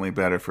was definitely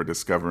better for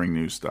discovering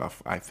new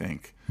stuff, I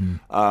think.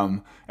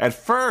 At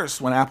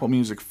first, when Apple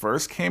Music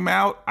first came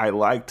out, I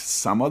liked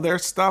some of their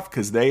stuff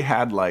because they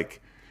had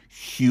like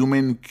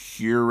human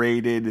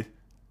curated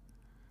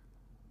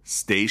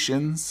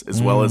stations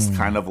as well as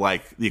kind of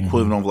like the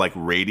equivalent of like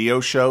radio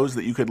shows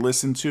that you could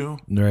listen to.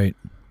 Right.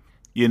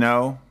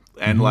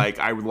 And like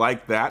I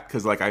liked that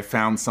because like I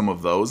found some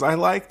of those I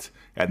liked,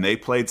 and they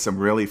played some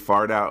really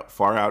far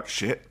out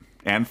shit.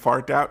 And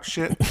farted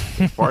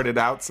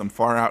out some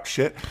far out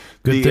shit.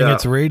 Good thing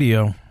it's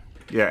radio.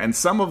 Yeah, and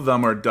some of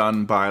them are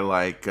done by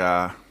like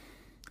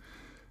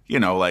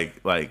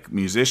like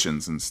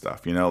musicians and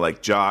stuff.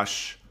 Like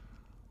Josh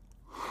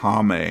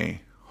Homme.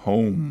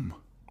 I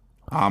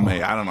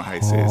don't know how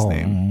you say his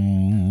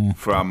name.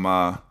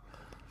 From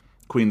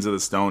Queens of the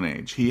Stone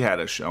Age. He had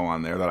a show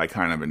on there that I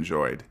kind of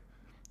enjoyed.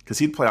 Because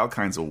he'd play all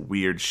kinds of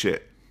weird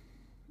shit,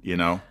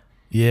 Yeah,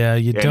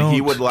 don't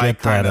he would like get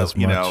that kind of, as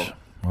much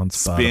on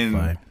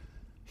Spotify.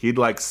 He'd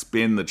like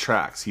spin the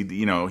tracks. He'd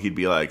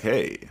be like,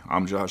 "Hey,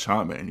 I'm Josh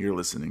Homme, and you're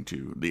listening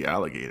to the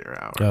Alligator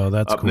Hour." Oh,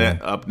 that's cool.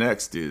 Up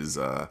next is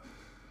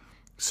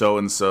so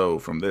and so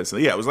from this.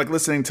 Yeah, it was like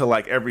listening to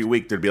like every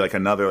week there'd be like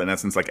another, in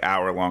essence, like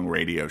hour-long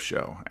radio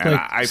show. And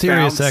like I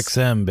Sirius found,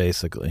 XM,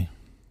 basically.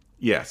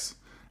 Yes,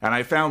 and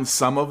I found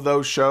some of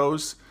those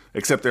shows,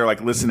 except they're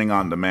like listening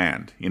on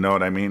demand. You know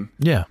what I mean?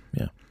 Yeah.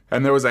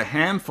 And there was a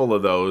handful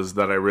of those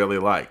that I really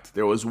liked.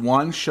 There was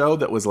one show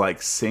that was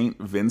like St.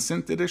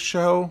 Vincent did a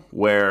show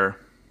where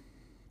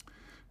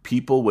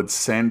people would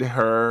send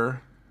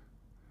her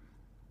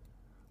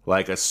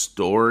like a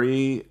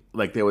story.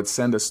 Like they would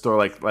send a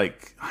story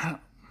like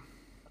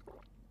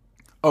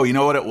oh, you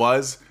know what it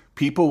was?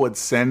 People would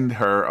send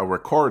her a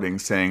recording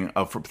saying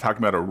talking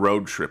about a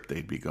road trip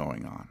they'd be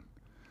going on.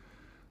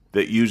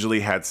 That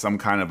usually had some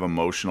kind of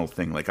emotional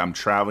thing. Like I'm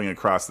traveling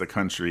across the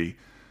country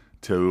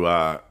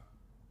to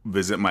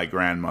visit my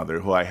grandmother,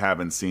 who I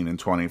haven't seen in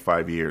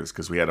 25 years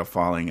because we had a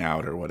falling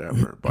out or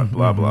whatever, but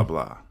blah, blah,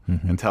 blah,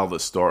 and tell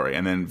the story.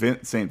 And then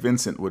St.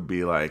 Vincent would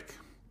be like,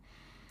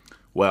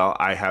 well,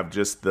 I have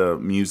just the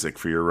music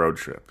for your road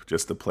trip,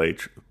 just to play,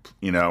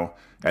 and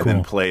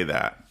then play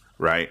that,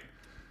 right?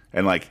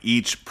 And like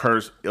each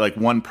person, like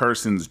one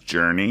person's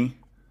journey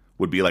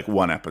would be like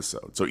one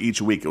episode. So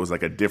each week it was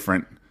like a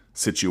different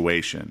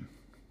situation.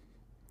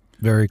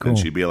 Very cool. And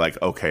she'd be like,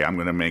 okay, I'm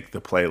going to make the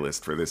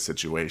playlist for this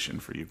situation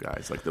for you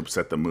guys, like to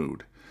set the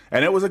mood.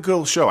 And it was a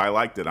cool show. I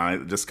liked it. I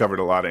discovered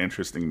a lot of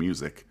interesting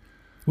music.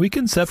 We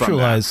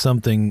conceptualized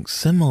something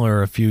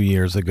similar a few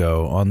years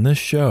ago on this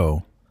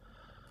show.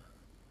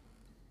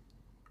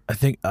 I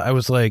think I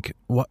was like,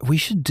 what we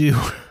should do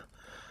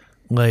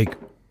like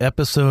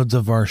episodes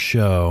of our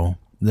show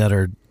that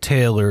are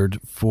tailored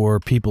for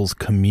people's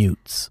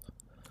commutes.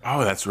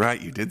 Oh, that's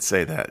right. You did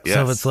say that. Yes.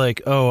 So if it's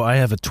like, oh, I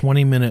have a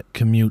 20-minute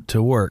commute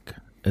to work.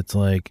 It's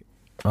like,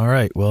 all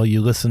right, well,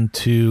 you listen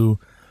to,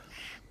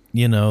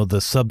 you know, the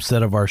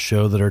subset of our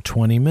show that are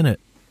 20-minute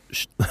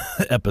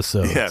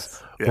episodes.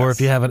 Yes. Or if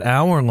you have an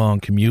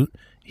hour-long commute,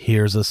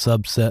 here's a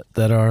subset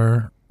that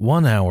are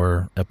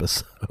 1-hour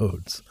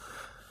episodes.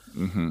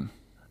 Mm-hmm.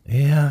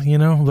 Yeah, you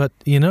know, but,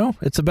 you know,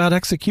 it's about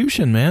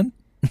execution, man.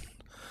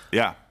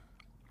 Yeah.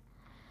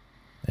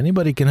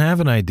 Anybody can have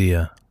an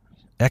idea.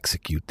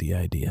 Execute the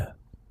idea.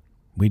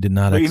 We did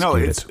not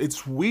execute it.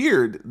 It's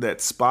weird that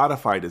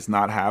Spotify does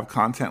not have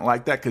content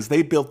like that because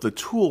they built the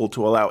tool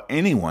to allow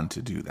anyone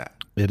to do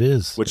that. It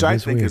is. Which I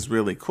think is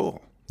really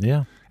cool.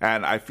 Yeah.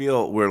 And I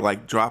feel we're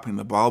like dropping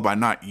the ball by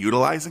not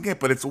utilizing it,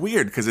 but it's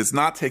weird because it's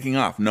not taking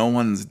off. No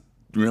one's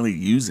really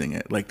using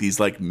it. Like these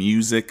like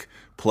music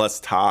plus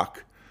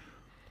talk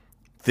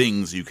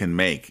things you can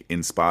make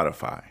in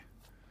Spotify.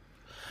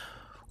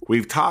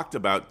 We've talked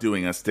about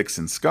doing a Sticks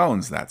and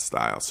Scones that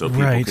style, so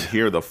people could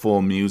hear the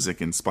full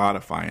music in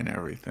Spotify and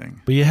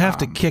everything. But you have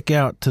to kick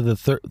out to the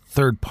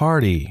third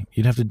party.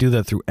 You'd have to do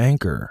that through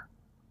Anchor.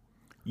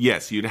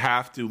 Yes, you'd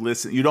have to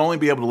listen. You'd only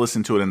be able to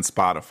listen to it in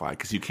Spotify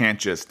because you can't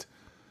just.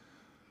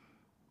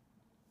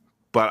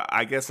 But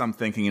I guess I'm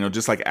thinking, you know,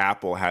 just like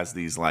Apple has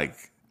these like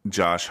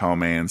Josh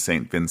Homme and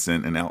St.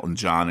 Vincent and Elton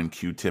John and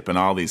Q-Tip and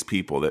all these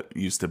people that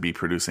used to be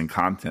producing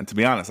content. To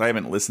be honest, I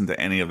haven't listened to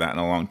any of that in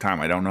a long time.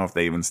 I don't know if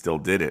they even still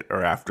did it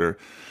or after.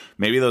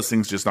 Maybe those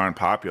things just aren't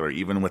popular.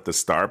 Even with the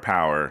star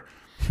power,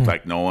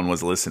 like no one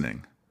was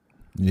listening.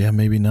 Yeah,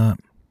 maybe not.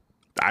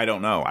 I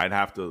don't know. I'd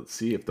have to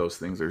see if those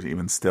things are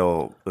even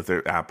still, if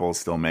Apple's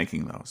still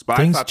making those. But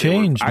things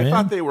change, man. I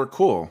thought they were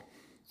cool.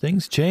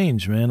 Things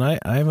change, man. I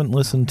haven't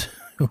listened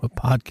to a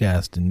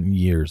podcast in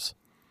years.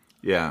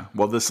 Yeah.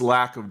 Well, this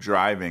lack of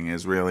driving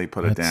has really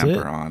put a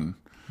damper on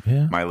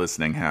my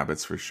listening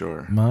habits for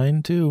sure.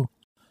 Mine too.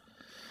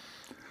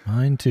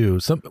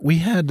 We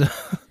had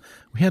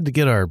to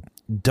get our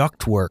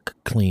ductwork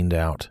cleaned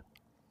out.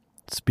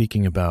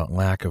 Speaking about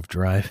lack of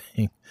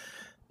driving,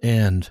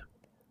 and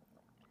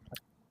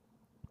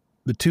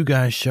the two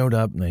guys showed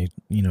up and they,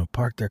 you know,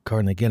 parked their car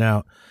and they get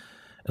out,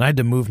 and I had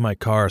to move my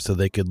car so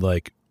they could,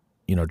 like,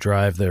 you know,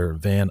 drive their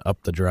van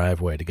up the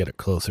driveway to get it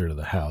closer to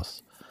the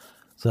house.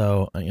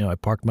 So, you know, I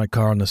parked my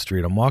car on the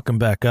street. I'm walking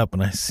back up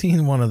and I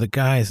seen one of the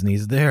guys and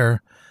he's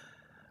there,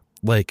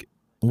 like,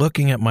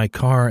 looking at my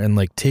car and,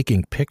 like,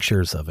 taking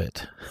pictures of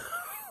it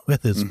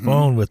with his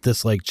phone with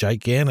this, like,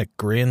 gigantic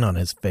grin on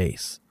his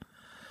face.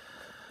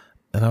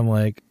 And I'm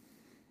like,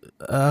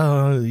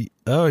 oh,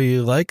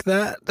 you like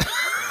that?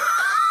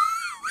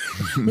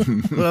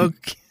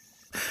 Okay.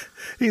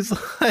 He's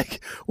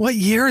like, what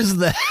year is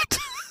that?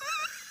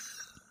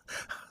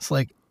 It's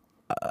like,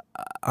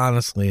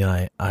 honestly,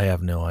 I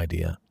have no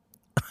idea.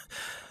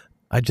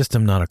 I just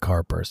am not a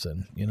car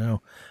person, you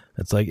know?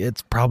 It's like,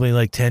 it's probably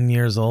like 10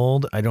 years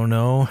old. I don't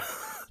know.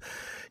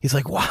 He's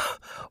like,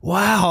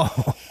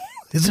 wow.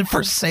 Is it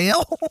for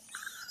sale?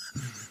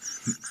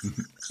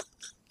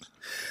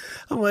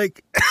 I'm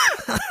like,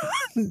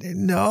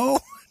 no,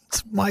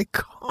 it's my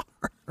car.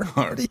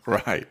 What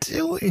are you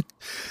doing?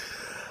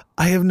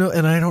 I have no,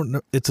 and I don't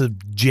know. It's a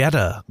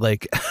Jetta.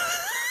 Like,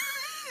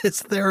 is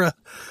there a,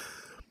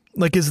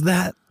 like, is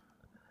that?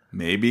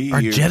 Maybe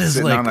you're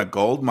sitting on a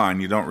gold mine.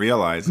 You don't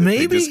realize it.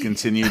 Maybe. They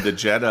discontinued the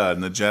Jetta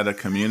and the Jetta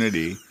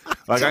community.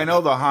 Like, I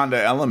know the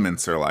Honda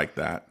Elements are like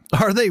that.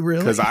 Are they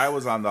really? Because I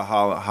was on the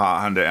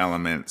Honda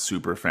Element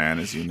super fan,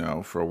 as you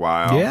know, for a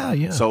while.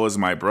 Yeah. So was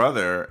my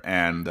brother,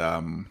 and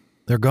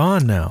they're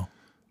gone now.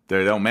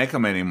 They don't make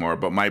them anymore.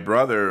 But my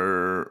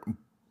brother,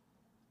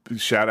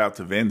 shout out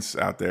to Vince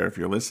out there if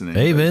you're listening.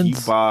 Hey, Vince.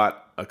 He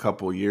bought a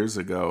couple years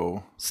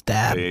ago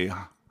a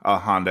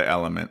Honda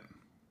Element.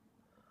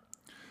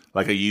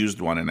 Like a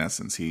used one, in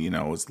essence. He, you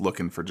know, was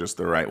looking for just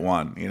the right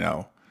one, you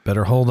know.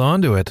 Better hold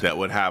on to it. That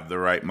would have the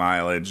right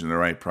mileage and the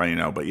right price, you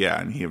know. But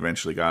yeah, and he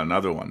eventually got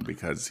another one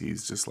because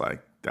he's just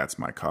like, that's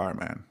my car,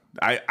 man.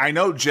 I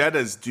know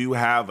Jettas do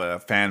have a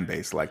fan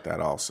base like that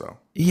also.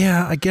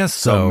 Yeah, I guess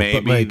so. So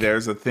maybe like,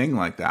 there's a thing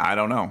like that. I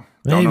don't know.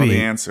 Don't know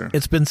the answer.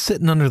 It's been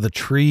sitting under the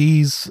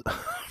trees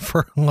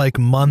for like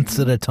months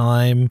at a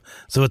time.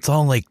 So it's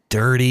all like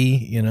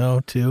dirty, you know,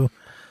 too.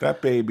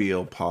 That baby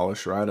will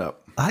polish right up.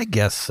 I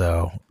guess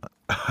so.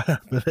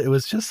 But it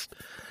was just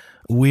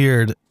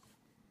weird.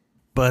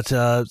 But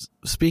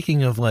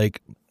speaking of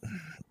like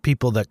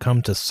people that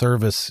come to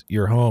service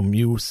your home,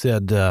 you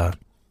said you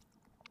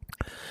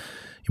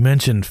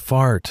mentioned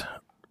fart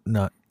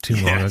not too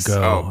long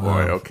ago. Oh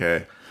boy,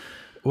 okay.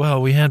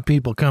 Well, we had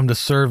people come to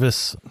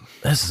service.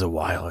 This is a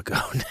while ago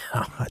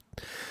now.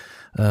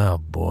 Oh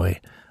boy.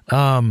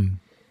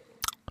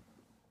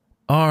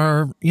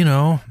 Our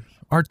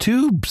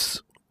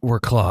tubes were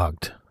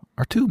clogged.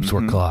 Our tubes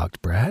were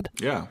clogged, Brad.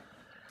 Yeah.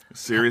 A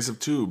series of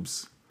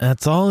tubes.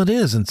 That's all it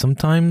is. And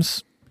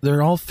sometimes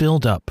they're all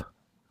filled up.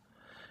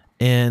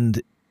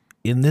 And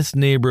in this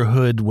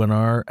neighborhood, when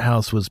our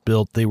house was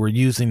built, they were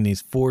using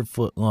these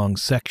 4-foot long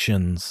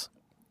sections.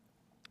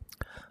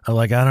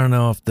 I don't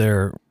know if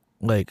they're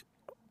like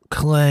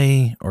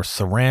clay or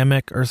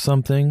ceramic or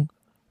something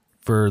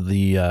for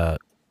the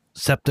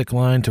septic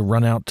line to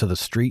run out to the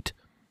street.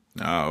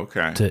 Oh,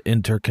 okay. To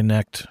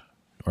interconnect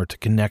or to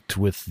connect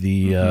with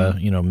the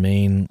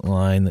main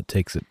line that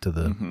takes it to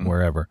the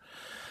wherever.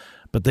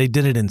 But they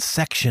did it in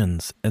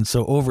sections, and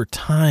so over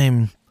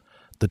time,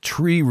 the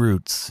tree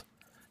roots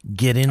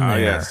get in there.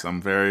 Yes,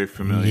 I'm very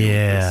familiar with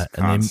this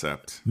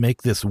concept. And they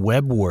make this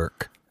web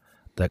work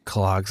that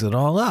clogs it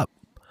all up.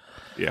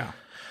 Yeah.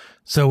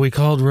 So we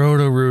called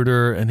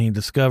Roto-Rooter, and he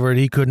discovered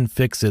he couldn't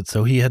fix it,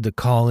 so he had to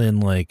call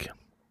in like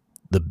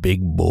the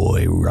big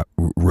boy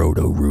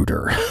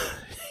Roto-Rooter.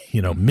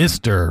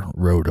 Mr.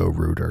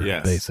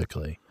 Roto-Rooter,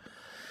 basically.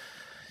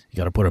 You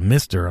got to put a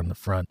Mr. on the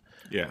front.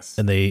 Yes.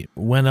 And they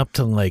went up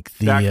to like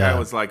the... That guy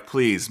was like,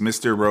 please,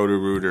 Mr.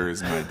 Roto-Rooter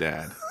is my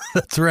dad.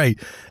 That's right.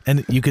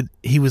 And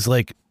he was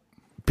like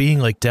being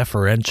like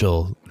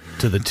deferential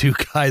to the two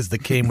guys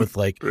that came with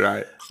like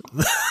right.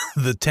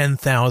 the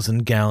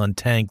 10,000 gallon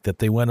tank that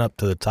they went up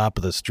to the top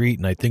of the street.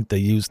 And I think they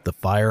used the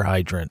fire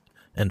hydrant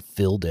and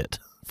filled it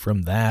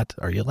from that.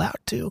 Are you allowed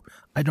to?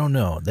 I don't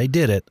know. They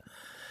did it.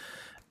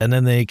 And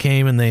then they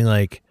came and they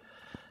like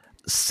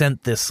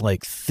sent this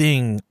like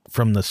thing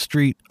from the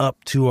street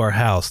up to our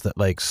house that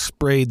like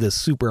sprayed this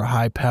super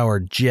high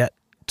powered jet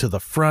to the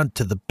front,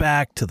 to the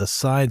back, to the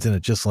sides, and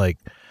it just like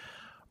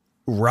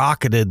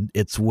rocketed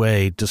its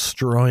way,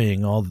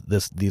 destroying all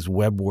these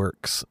web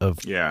works of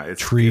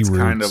tree roots. It's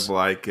kind of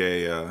like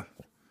a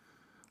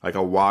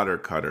water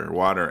cutter,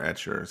 water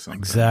etcher or something.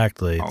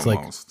 Exactly.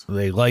 Almost. It's like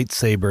they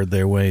lightsabered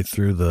their way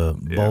through the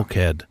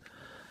bulkhead.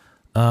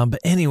 But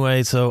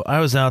anyway, so I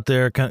was out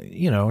there,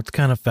 it's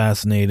kind of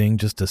fascinating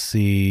just to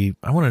see.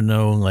 I want to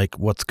know like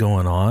what's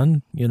going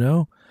on,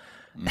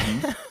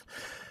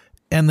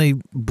 And they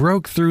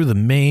broke through the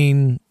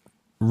main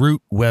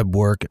root web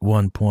work at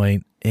one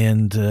point,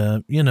 and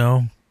the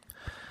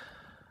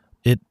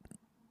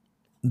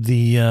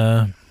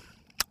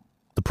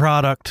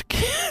product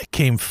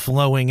came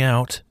flowing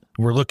out.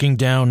 We're looking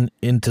down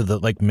into the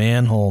like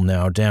manhole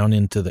now, down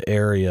into the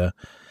area,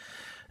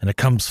 and it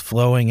comes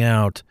flowing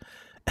out.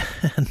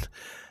 And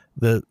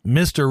the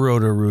Mr.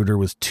 Roto-Rooter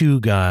was two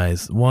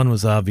guys. One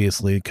was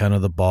obviously kind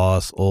of the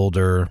boss,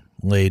 older,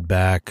 laid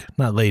back,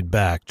 not laid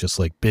back, just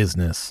like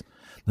business.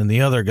 Then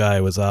the other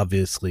guy was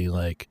obviously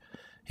like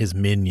his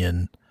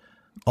minion,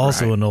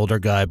 also an older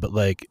guy, but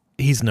like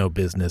he's no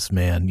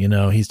businessman,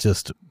 he's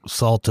just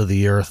salt of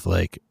the earth.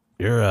 Like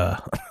you're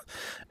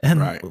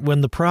and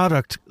when the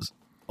product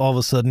all of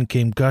a sudden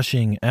came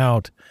gushing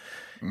out,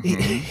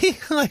 he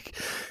like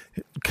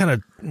kind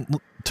of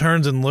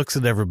turns and looks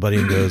at everybody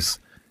and goes,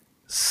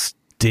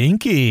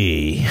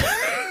 "Stinky."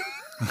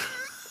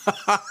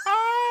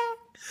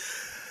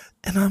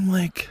 And I'm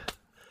like,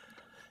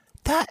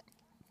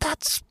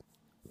 that's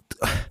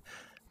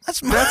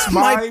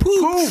my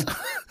poops. Poop.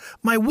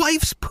 My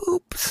wife's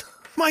poops.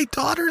 My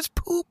daughter's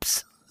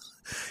poops.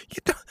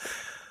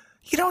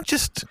 You don't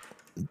just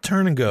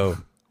turn and go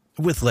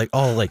with like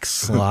all like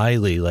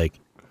slyly like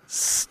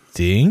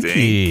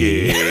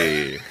stinky.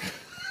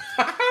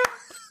 I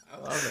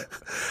love it.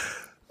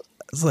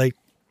 It's like,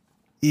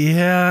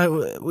 yeah,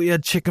 we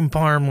had chicken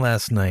parm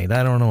last night.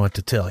 I don't know what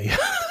to tell you.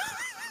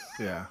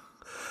 Yeah.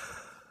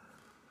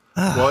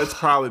 Well, it's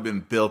probably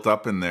been built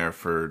up in there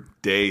for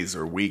days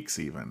or weeks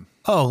even.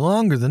 Oh,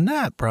 longer than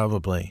that,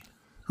 probably.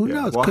 Who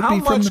knows? Well, could how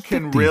be from much the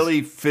can 50s.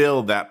 really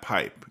fill that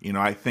pipe?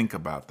 I think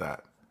about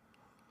that.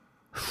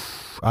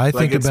 I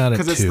think about it,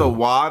 too. Because it's the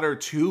water,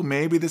 too,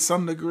 maybe to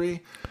some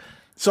degree.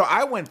 So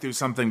I went through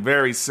something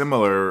very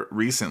similar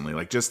recently,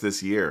 like just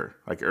this year,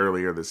 like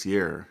earlier this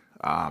year.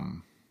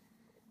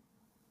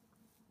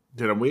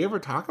 Did we ever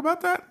talk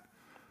about that?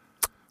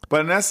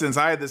 But in essence,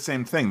 I had the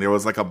same thing. There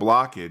was like a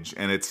blockage,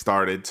 and it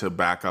started to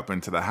back up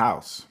into the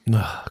house.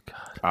 Oh,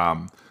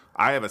 God.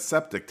 I have a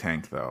septic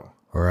tank, though.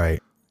 All right.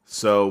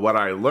 So what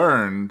I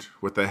learned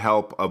with the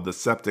help of the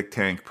septic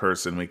tank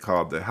person we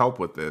called to help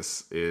with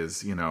this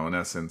is, in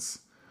essence,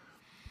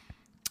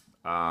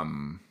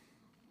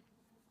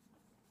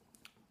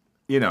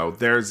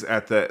 there's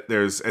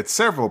at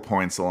several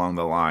points along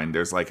the line,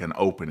 there's like an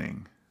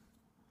opening.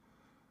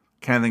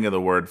 Can't think of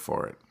the word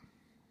for it.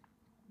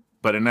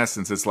 But in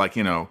essence, it's like,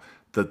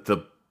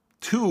 the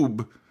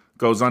tube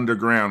goes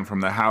underground from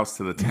the house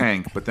to the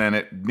tank, but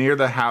then near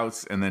the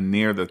house and then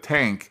near the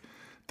tank,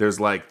 there's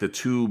like the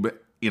tube,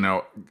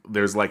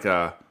 there's like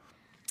a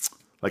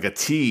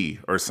T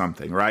or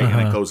something, right?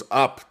 And it goes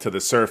up to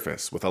the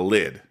surface with a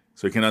lid.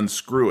 So you can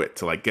unscrew it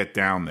to like get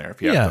down there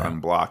if you have to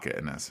unblock it,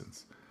 in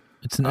essence.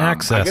 It's an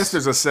access. I guess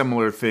there's a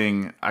similar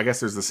thing. I guess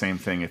there's the same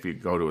thing if you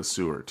go to a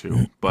sewer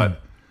too.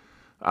 But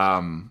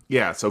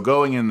yeah, so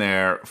going in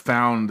there,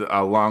 found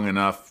a long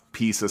enough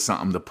piece of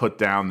something to put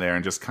down there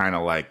and just kind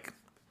of like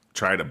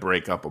try to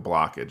break up a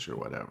blockage or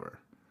whatever.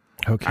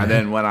 Okay. And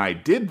then when I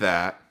did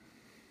that,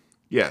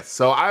 yes,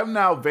 so I'm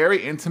now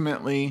very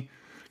intimately,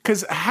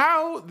 because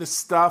how the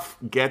stuff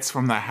gets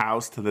from the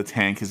house to the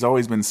tank has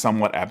always been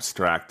somewhat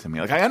abstract to me.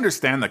 Like, I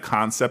understand the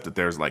concept that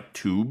there's like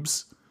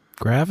tubes.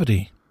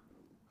 Gravity.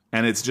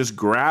 And it's just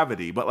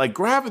gravity. But like,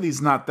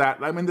 gravity's not that,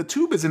 I mean, the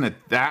tube isn't at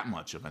that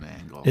much of an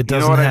angle. It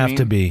doesn't have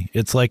to be.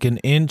 It's like an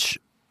inch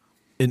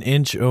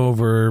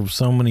over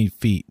so many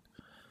feet.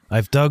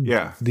 I've dug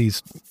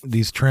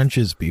these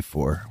trenches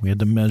before. We had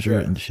to measure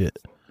it and shit.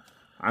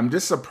 I'm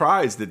just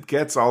surprised it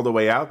gets all the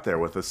way out there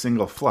with a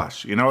single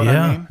flush. You know what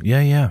I mean?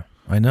 Yeah.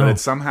 I know. But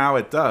somehow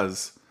it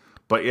does.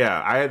 But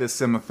yeah, I had a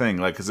similar thing.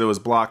 Like, because it was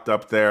blocked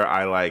up there,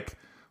 I like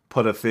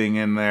put a thing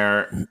in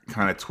there,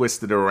 kind of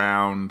twisted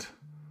around.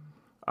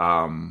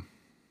 And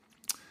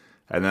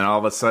then all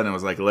of a sudden it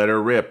was like, let her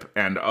rip.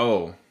 And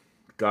oh,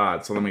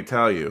 God. So let me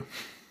tell you.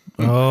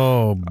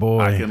 Oh,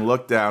 boy. I can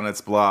look down. It's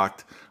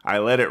blocked. I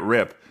let it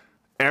rip.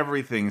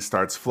 Everything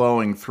starts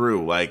flowing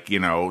through, like, you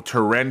know,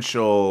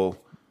 torrential,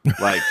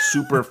 like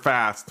super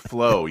fast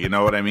flow. You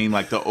know what I mean?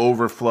 Like the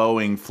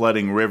overflowing,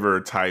 flooding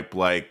river type,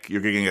 like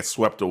you're going to get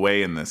swept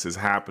away in this is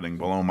happening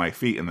below my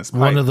feet in this pipe.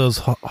 One of those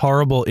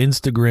horrible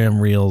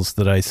Instagram reels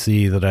that I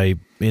see that I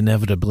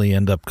inevitably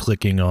end up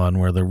clicking on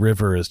where the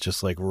river is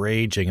just like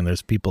raging and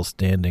there's people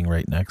standing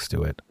right next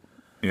to it.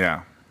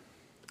 Yeah.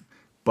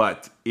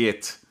 But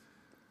it,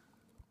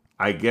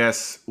 I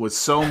guess, with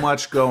so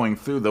much going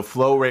through, the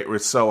flow rate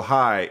was so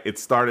high, it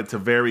started to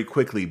very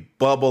quickly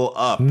bubble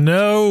up.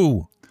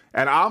 No.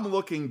 And I'm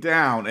looking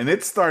down, and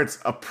it starts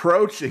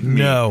approaching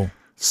me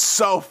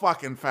so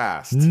fucking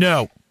fast.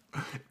 No.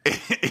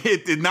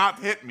 It did not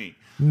hit me.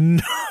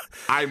 No.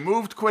 I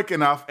moved quick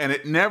enough, and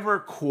it never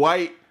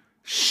quite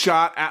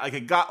shot at, like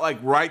it got like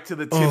right to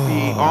the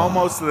tippy,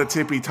 almost to the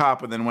tippy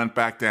top, and then went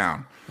back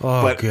down.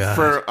 But God.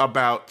 for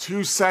about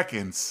 2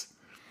 seconds...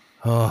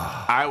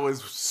 I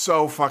was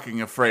so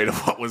fucking afraid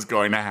of what was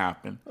going to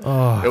happen.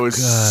 It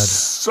was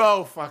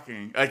so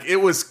fucking, like, it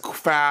was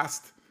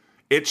fast.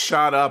 It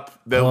shot up.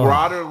 The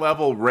water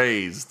level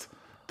raised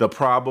the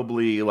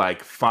probably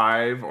like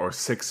 5 or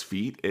 6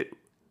 feet it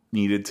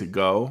needed to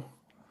go.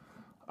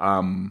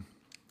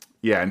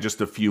 Yeah, in just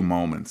a few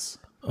moments.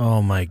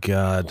 Oh my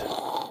God.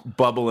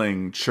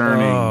 Bubbling,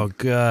 churning. Oh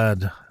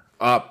God.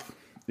 Up.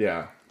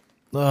 Yeah.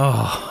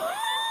 Oh.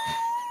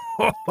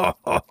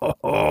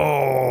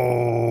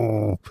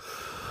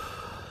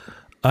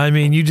 I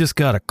mean, you just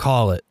got to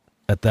call it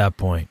at that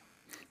point.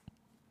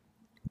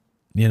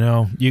 You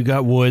know, you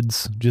got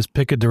woods, just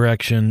pick a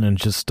direction and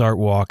just start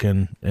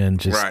walking and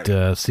just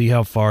see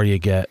how far you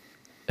get.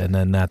 And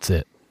then that's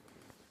it.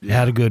 You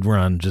had a good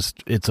run.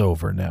 Just, it's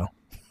over now.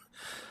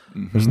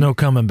 Mm-hmm. There's no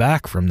coming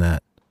back from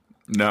that.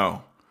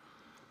 No.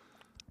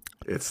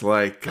 It's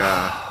like,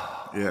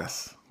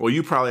 yes. Well,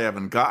 you probably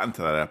haven't gotten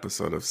to that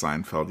episode of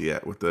Seinfeld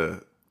yet with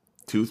the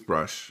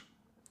toothbrush.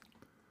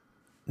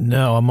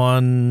 No, I'm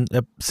on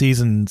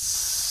season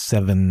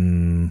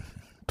 7,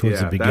 towards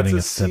the beginning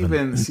of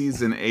 7.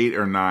 Season 8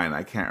 or 9.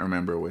 I can't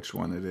remember which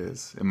one it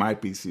is. It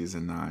might be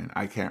season 9.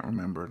 I can't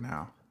remember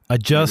now. I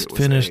just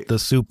finished 8. The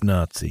Soup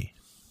Nazi.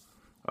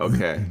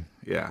 Okay,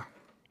 yeah.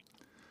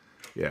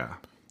 Yeah.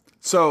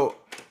 So,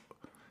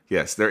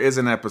 yes, there is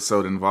an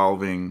episode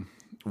involving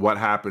what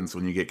happens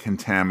when you get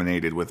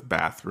contaminated with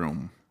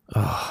bathroom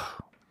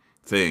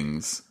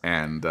things,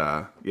 and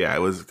yeah,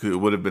 it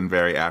would have been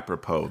very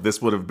apropos.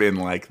 This would have been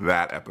like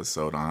that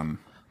episode on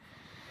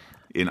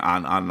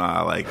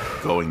like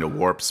going to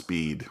warp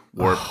speed,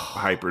 warp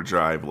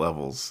hyperdrive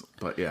levels.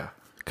 But yeah,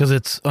 because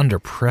it's under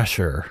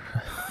pressure.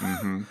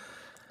 Mm-hmm.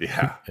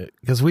 Yeah,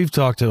 because we've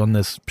talked on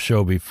this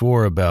show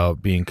before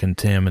about being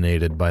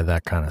contaminated by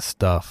that kind of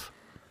stuff.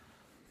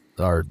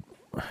 I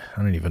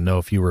don't even know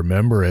if you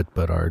remember it,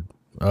 but our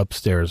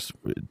upstairs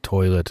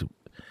toilet,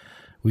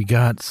 we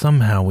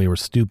were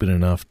stupid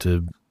enough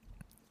to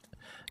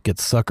get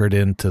suckered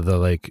into the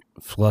like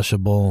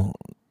flushable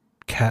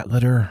cat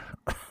litter.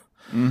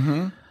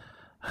 Mm-hmm.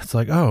 It's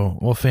like, oh,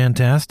 well,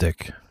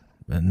 fantastic.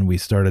 And we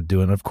started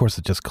doing, of course,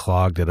 it just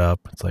clogged it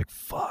up. It's like,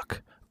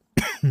 fuck.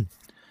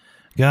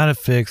 Got it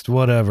fixed,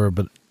 whatever.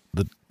 But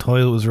the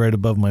toilet was right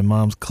above my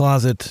mom's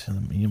closet.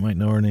 You might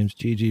know her name's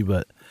Gigi,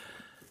 but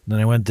then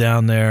I went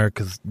down there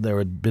because there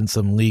had been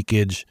some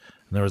leakage.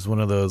 And there was one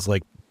of those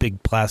like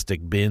big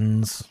plastic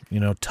bins, you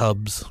know,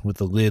 tubs with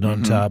the lid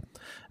on top.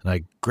 And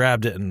I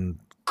grabbed it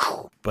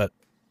but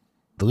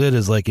the lid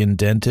is like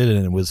indented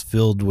and it was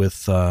filled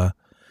with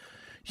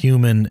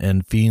human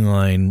and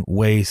feline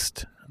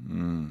waste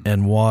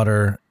and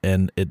water,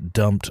 and it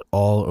dumped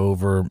all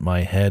over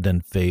my head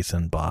and face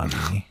and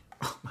body.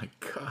 Oh my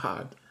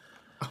God.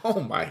 Oh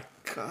my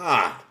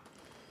God.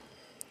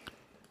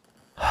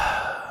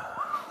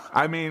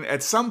 I mean,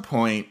 at some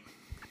point.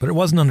 But it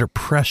wasn't under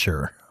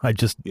pressure. I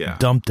just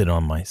dumped it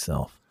on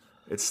myself.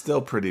 It's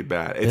still pretty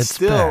bad. It's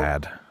still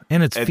bad.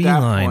 And it's at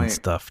feline that point,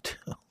 stuff, too.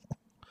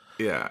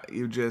 Yeah,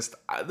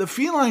 the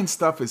feline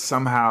stuff is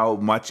somehow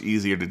much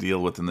easier to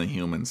deal with than the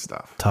human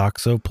stuff.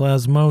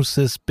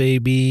 Toxoplasmosis,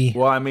 baby.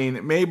 Well, I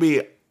mean,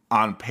 maybe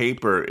on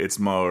paper it's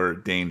more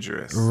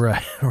dangerous.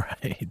 Right,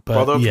 right. But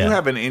although if you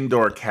have an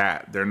indoor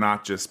cat, they're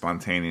not just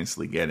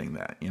spontaneously getting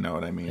that. You know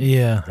what I mean?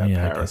 Yeah, that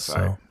I guess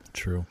so.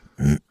 True.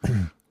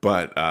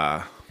 But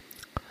yeah,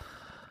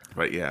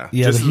 Yeah,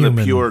 just the the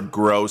human, pure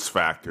gross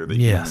factor, the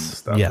human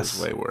stuff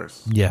is way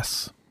worse.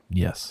 Yes,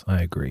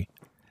 I agree.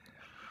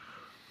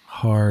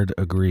 Hard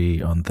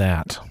agree on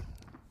that.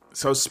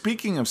 So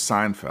speaking of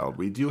Seinfeld,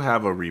 we do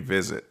have a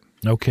revisit.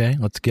 Okay,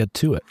 let's get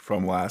to it.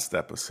 From last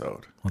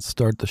episode. Let's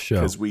start the show.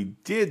 Because we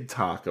did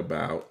talk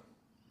about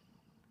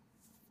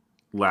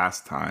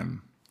last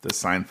time the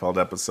Seinfeld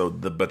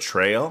episode, The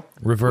Betrayal.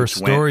 Reverse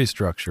story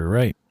structure,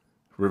 right.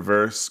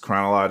 Reverse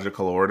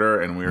chronological order.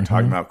 And we were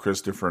talking about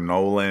Christopher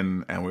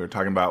Nolan. And we were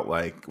talking about,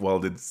 like,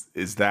 well,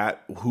 is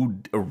that who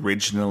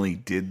originally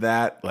did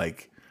that?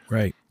 Like,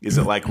 right. Is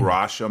it like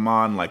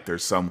Rashomon? Like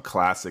there's some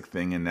classic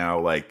thing and now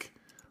like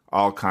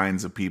all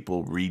kinds of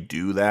people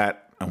redo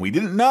that? And we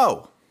didn't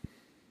know.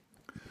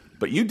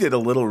 But you did a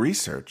little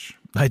research.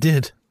 I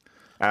did.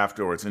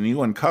 Afterwards. And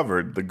you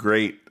uncovered the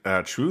great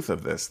truth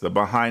of this. The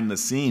behind the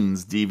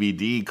scenes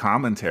DVD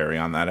commentary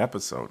on that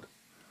episode.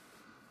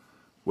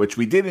 Which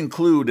we did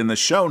include in the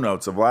show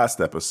notes of last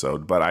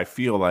episode. But I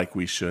feel like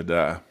we should...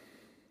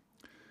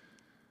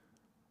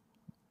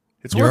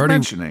 it's worth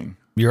mentioning.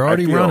 You're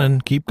already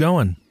running. Keep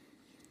going.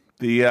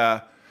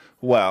 So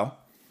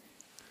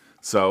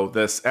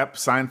this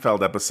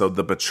Seinfeld episode,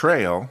 The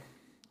Betrayal,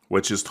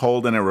 which is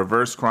told in a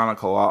reverse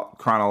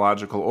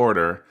chronological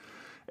order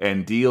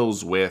and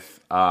deals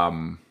with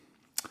a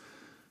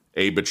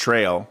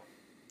betrayal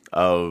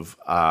of,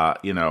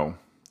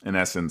 in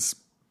essence,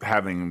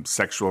 having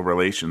sexual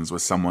relations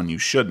with someone you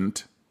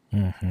shouldn't,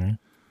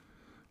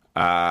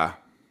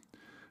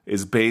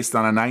 is based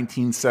on a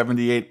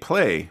 1978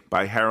 play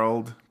by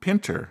Harold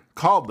Pinter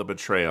called The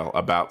Betrayal,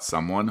 about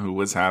someone who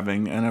was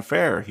having an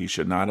affair he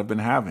should not have been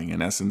having.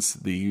 In essence,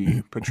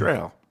 the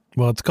betrayal.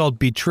 Well, it's called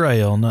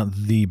Betrayal, not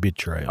The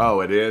Betrayal.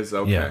 Oh, it is?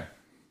 Okay. Yeah.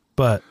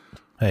 But,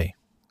 hey,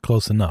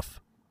 close enough.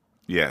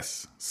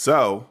 Yes.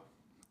 So,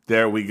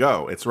 there we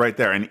go. It's right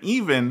there. And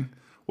even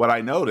what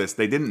I noticed,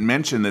 they didn't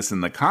mention this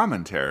in the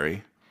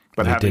commentary,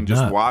 but having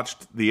just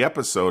watched the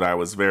episode, I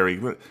was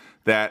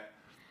that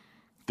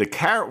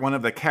one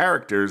of the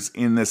characters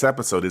in this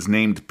episode is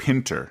named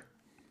Pinter.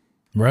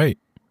 Right.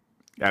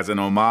 As an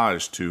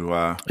homage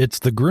to... it's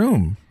the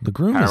groom. The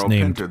groom Harold is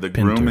named Pinter. The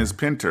Pinter. groom is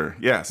Pinter,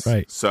 yes.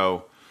 Right.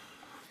 So...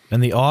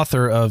 And the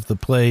author of the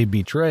play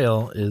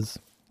Betrayal is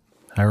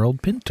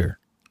Harold Pinter.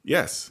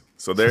 Yes.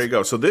 So there you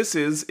go. So this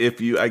is,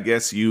 I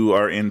guess you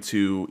are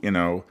into,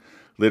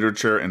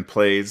 literature and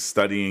plays,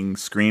 studying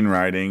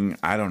screenwriting.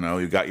 I don't know.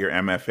 You got your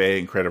MFA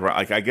in creative.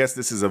 Like, I guess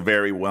this is a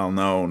very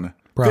well-known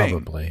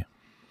Probably. thing.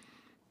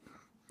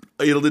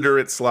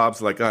 Illiterate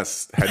slobs like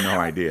us had no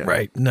idea.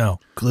 Right. No.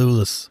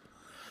 Clueless.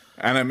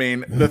 And I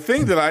mean, the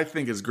thing that I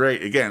think is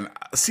great, again,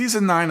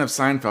 season 9 of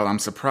Seinfeld, I'm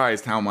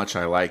surprised how much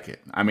I like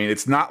it. I mean,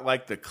 it's not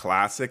like the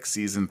classic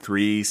season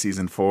 3,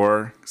 season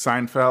 4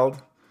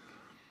 Seinfeld,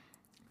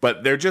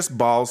 but they're just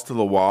balls to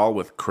the wall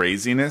with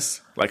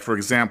craziness. Like, for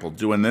example,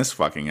 doing this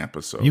fucking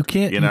episode. You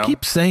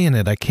keep saying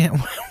it. I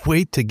can't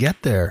wait to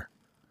get there.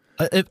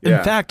 In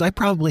fact, I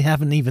probably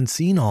haven't even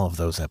seen all of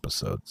those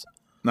episodes.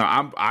 No,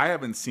 I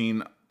haven't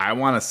seen, I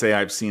want to say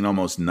I've seen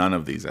almost none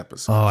of these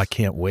episodes. Oh, I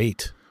can't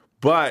wait.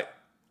 But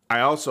I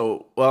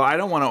also, I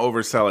don't want to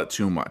oversell it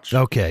too much.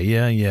 Okay,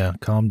 yeah.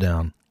 Calm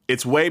down.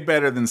 It's way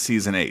better than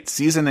season 8.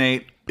 Season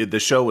 8, the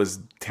show was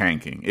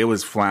tanking. It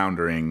was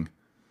floundering,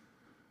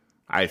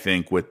 I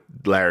think, with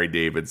Larry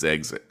David's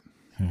exit.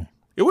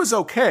 It was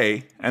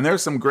okay, and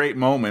there's some great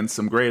moments,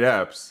 some great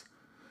eps,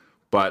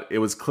 but it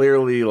was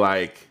clearly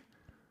like,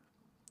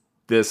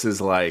 this is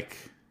like,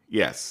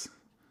 yes.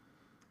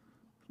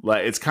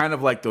 Like, it's kind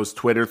of like those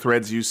Twitter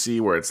threads you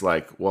see where it's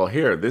like, well,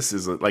 here, this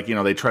is like,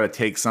 they try to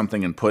take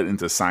something and put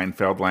into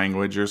Seinfeld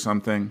language or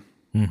something,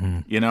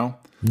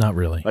 Not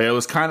really. Like, it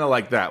was kind of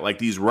like that. Like,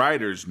 these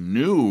writers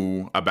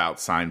knew about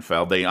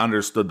Seinfeld. They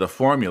understood the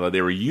formula.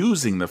 They were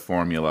using the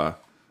formula,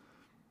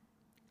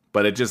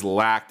 but it just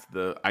lacked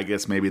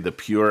maybe the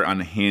pure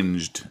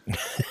unhinged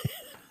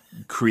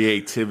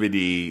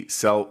creativity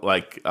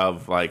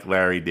of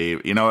Larry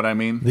David. You know what I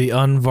mean? The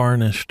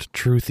unvarnished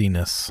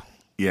truthiness.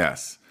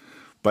 Yes.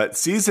 But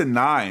season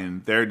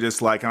 9, they're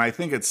just like, and I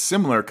think it's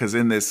similar because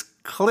in this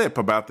clip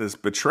about this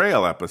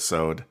betrayal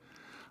episode,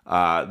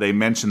 they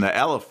mentioned the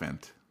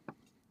elephant.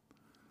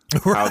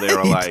 Right. How they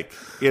were like,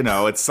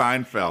 it's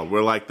Seinfeld.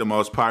 We're like the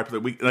most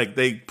popular.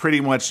 They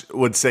pretty much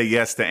would say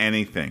yes to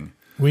anything.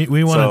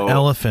 We want an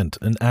elephant,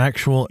 an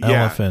actual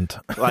elephant.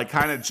 Like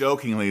kind of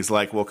jokingly, he's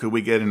like, well, could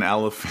we get an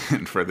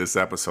elephant for this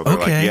episode? They're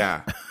like,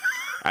 yeah.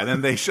 And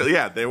then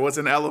there was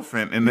an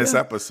elephant in this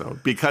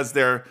episode because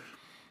they're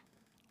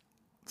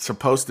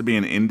supposed to be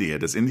in India.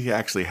 Does India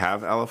actually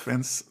have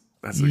elephants?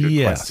 That's a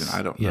good question.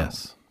 I don't know.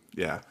 Yes.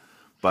 Yeah.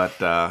 But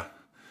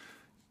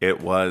it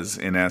was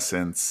in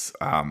essence,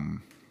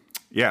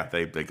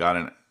 they got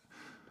an.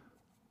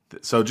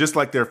 So just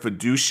like their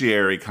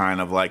fiduciary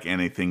kind of like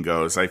anything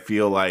goes, I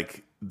feel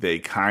like they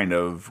kind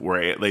of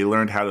they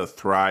learned how to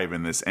thrive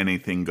in this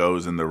anything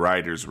goes in the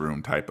writer's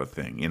room type of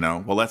thing, you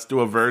know? Well, let's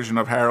do a version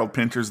of Harold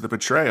Pinter's The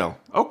Betrayal.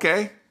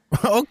 Okay.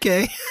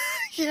 Okay.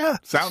 Yeah.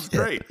 Sounds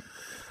great.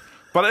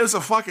 But it was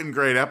a fucking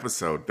great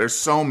episode. There's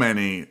so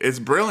many. It's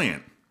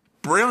brilliant.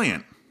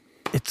 Brilliant.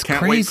 It's Can't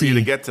crazy. wait for you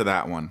to get to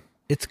that one.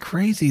 It's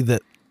crazy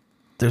that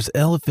there's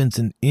elephants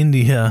in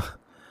India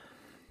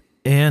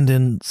and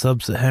in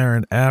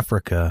sub-Saharan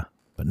Africa,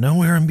 but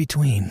nowhere in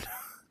between.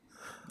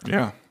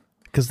 Yeah.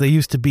 Because they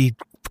used to be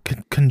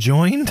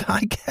conjoined,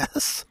 I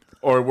guess.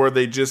 Or were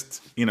they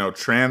just,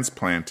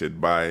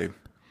 transplanted by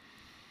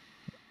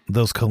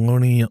those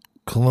colonizing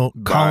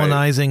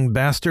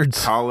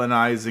bastards?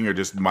 Colonizing or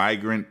just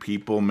migrant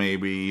people,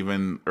 maybe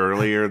even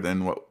earlier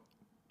than what?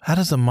 How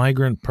does a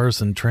migrant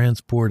person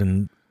transport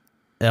an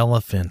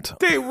elephant?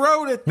 They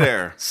rode it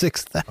there.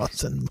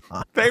 6,000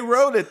 miles. They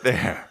rode it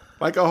there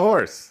like a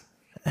horse.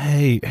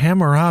 Hey,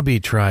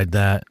 Hammurabi tried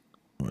that.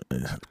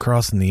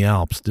 Crossing the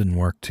Alps didn't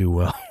work too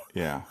well.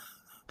 Yeah.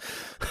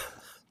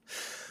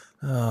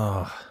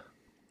 Oh,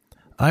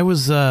 I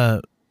was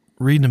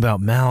reading about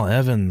Mal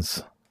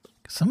Evans.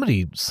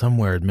 Somebody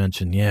somewhere had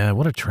mentioned,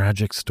 what a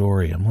tragic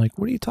story. I'm like,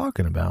 what are you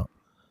talking about?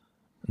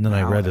 And then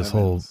I read his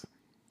whole,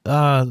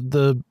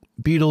 the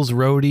Beatles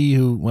roadie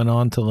who went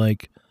on to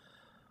like,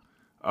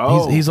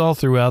 he's all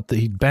throughout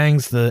he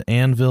bangs the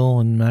anvil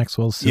and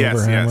Maxwell's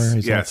silver hammer.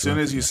 Yes. As soon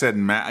as you said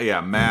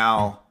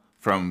Mal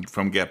from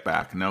Get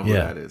Back, know who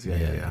that is.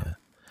 Yeah.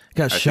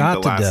 Got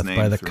shot to death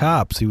by the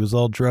cops. He was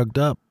all drugged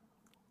up.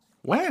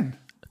 When?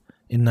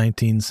 In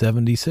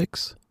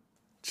 1976.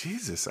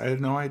 Jesus, I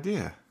had no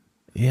idea.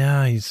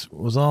 Yeah, he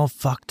was all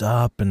fucked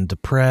up and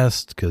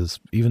depressed because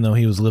even though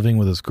he was living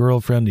with his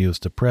girlfriend, he was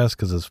depressed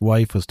because his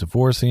wife was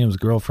divorcing him. His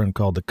girlfriend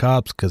called the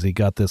cops because he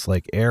got this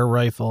like air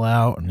rifle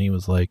out and he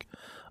was like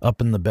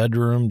up in the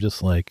bedroom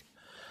just like,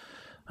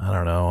 I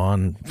don't know,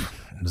 on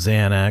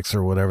Xanax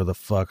or whatever the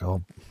fuck,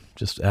 all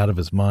just out of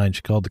his mind.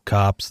 She called the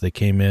cops. They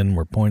came in,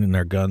 were pointing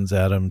their guns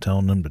at him,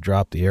 telling him to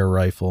drop the air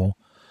rifle.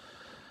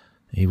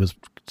 He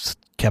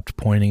kept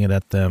pointing it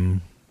at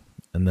them,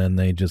 and then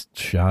they just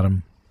shot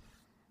him.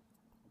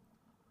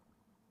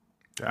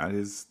 That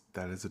is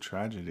a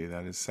tragedy.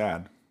 That is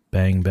sad.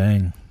 Bang,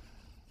 bang.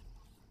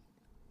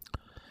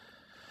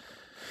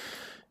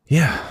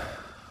 Yeah.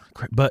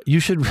 But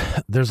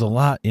there's a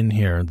lot in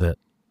here that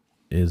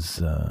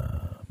is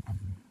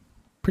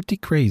pretty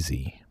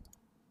crazy.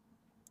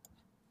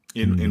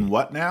 In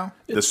what now?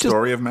 The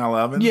story of Mal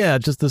Evans? Yeah,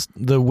 just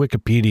the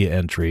Wikipedia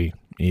entry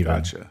even.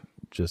 Gotcha.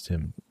 Just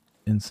him.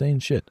 Insane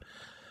shit.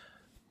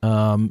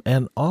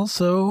 And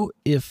also,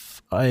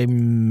 if I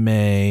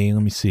may,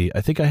 let me see.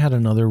 I think I had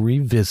another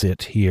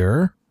revisit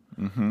here.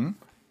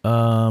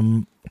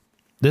 Mm-hmm.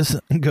 This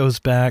goes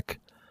back.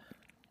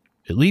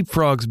 It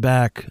leapfrogs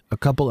back a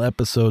couple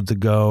episodes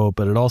ago,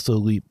 but it also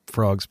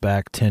leapfrogs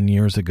back 10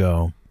 years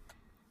ago.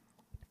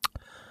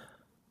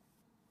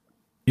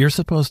 You're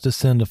supposed to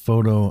send a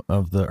photo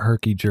of the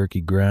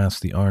herky-jerky grass,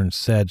 the orange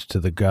sedge,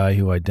 to the guy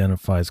who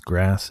identifies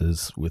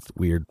grasses with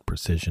weird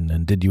precision.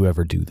 And did you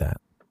ever do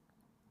that?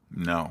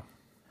 No.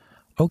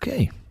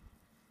 Okay.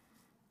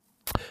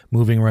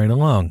 Moving right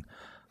along.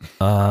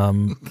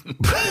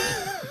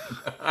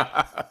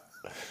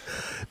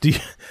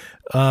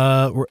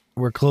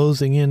 We're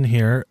closing in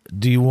here.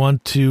 Do you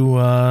want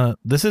to,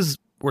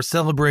 we're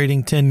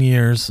celebrating 10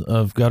 years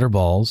of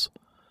Gutterballs,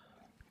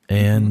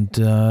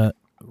 and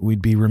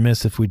we'd be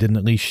remiss if we didn't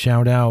at least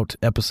shout out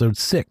episode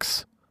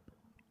 6.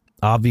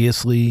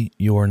 Obviously,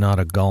 you're not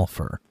a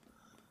golfer.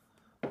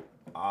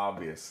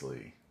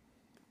 Obviously.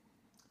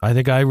 I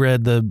think I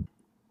read the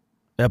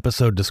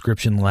episode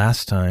description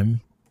last time.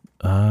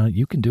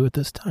 You can do it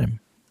this time.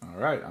 All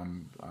right,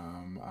 I'm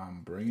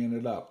bringing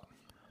it up.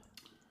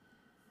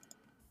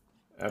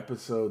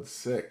 Episode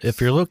 6. If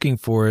you're looking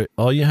for it,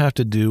 all you have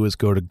to do is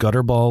go to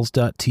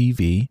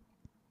gutterballs.tv,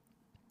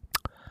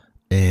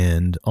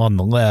 and on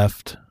the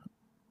left,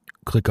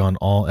 click on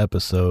all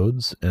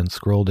episodes and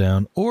scroll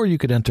down, or you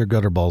could enter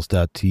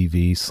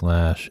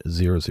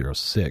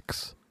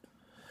gutterballs.tv/006.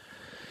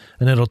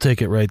 And it'll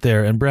take it right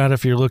there. And Brad,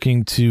 if you're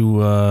looking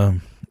to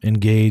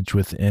engage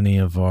with any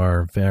of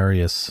our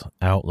various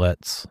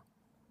outlets,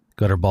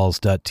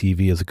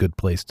 gutterballs.tv is a good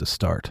place to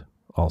start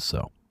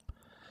also.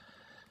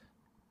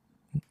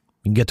 You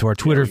can get to our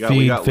Twitter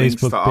feed,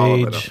 Facebook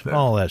page,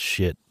 all that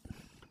shit.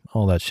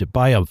 All that shit.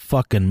 Buy a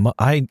fucking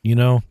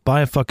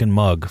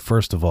mug,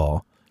 first of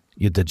all,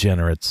 you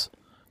degenerates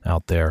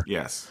out there.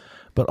 Yes.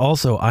 But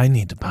also, I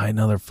need to buy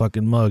another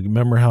fucking mug.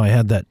 Remember how I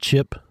had that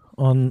chip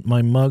on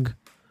my mug?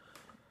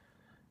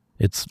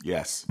 It's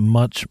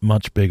much,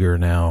 much bigger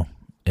now,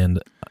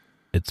 and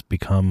it's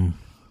become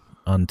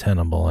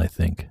untenable, I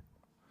think.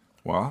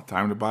 Well,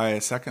 time to buy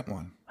a second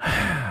one.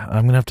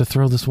 I'm going to have to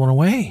throw this one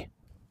away.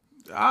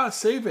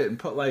 Save it and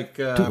put like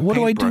what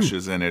do I do?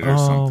 Brushes in it or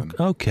something.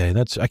 Okay,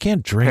 I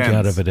can't drink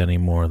out of it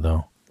anymore,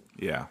 though.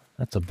 Yeah.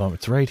 That's a bump.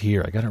 It's right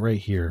here. I got it right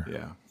here.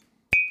 Yeah.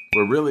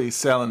 We're really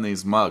selling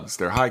these mugs.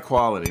 They're high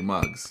quality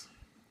mugs.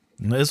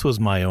 This was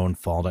my own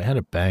fault. I had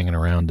it banging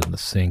around in the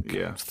sink.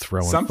 Yeah.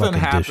 Throwing Something fucking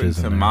happened dishes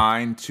to in there.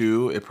 mine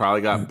too. It probably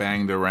got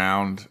banged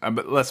around.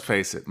 But let's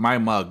face it, my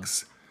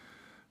mugs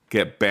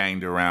get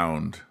banged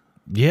around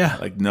Yeah.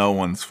 like no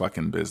one's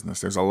fucking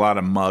business. There's a lot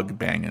of mug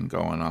banging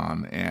going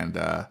on. And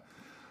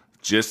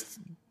just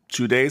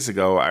 2 days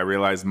ago, I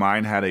realized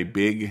mine had a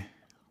big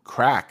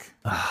crack.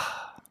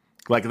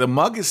 Like the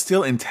mug is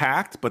still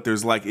intact, but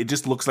there's like, it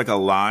just looks like a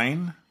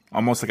line,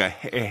 almost like a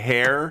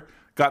hair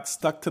got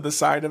stuck to the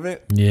side of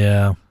it.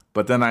 Yeah.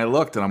 But then I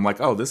looked and I'm like,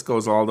 oh, this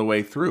goes all the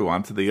way through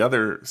onto the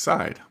other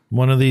side.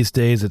 One of these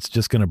days, it's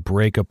just going to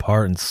break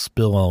apart and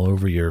spill all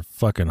over your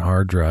fucking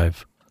hard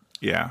drive.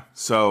 Yeah.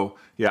 So,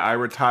 yeah, I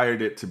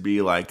retired it to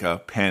be like a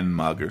pen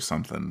mug or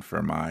something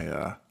for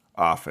my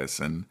office.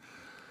 And,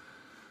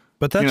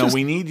 But that's just,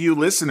 we need you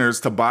listeners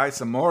to buy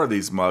some more of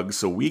these mugs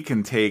so we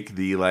can take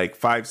the like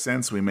 5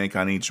 cents we make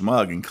on each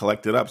mug and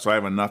collect it up so I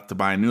have enough to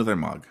buy another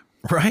mug.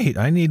 right.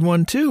 I need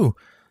one too.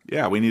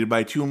 Yeah, we need to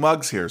buy 2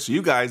 mugs here. So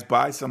you guys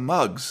buy some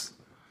mugs.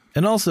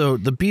 And also,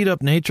 the beat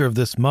up nature of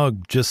this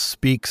mug just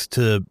speaks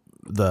to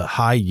the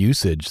high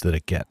usage that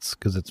it gets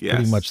because it's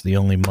pretty Yes. much the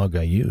only mug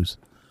I use.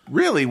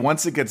 Really,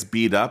 once it gets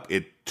beat up,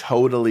 it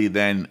totally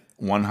then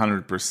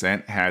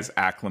 100% has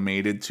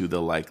acclimated to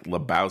the like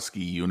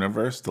Lebowski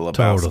universe, the Lebowski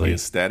Totally.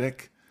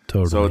 aesthetic.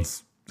 Totally.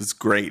 So it's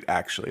great,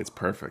 actually. It's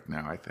perfect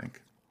now, I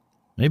think.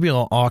 Maybe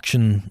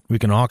we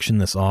can auction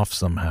this off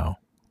somehow.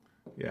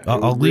 Yeah,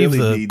 I'll leave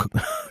the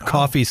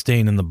coffee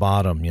stain in the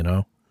bottom,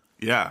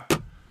 Yeah.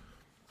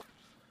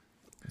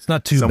 It's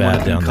not too Someone bad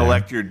can down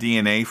collect your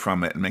DNA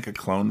from it and make a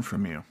clone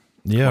from you.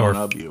 there. Yeah, Clone or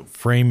of you.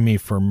 frame me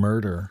for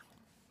murder.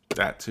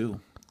 That too.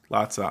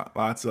 Lots of.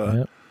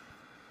 Yep.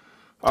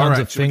 All Tons right,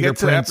 of should we get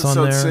to fingerprints on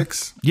episode there.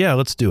 6? Yeah,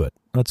 let's do it.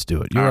 You're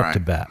All up to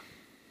right. bat.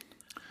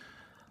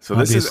 So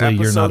this is Obviously,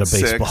 episode you're not a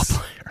 6. baseball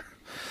player.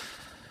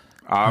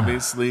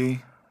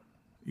 Obviously,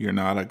 you're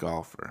not a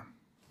golfer.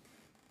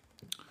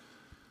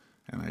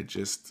 And I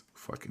just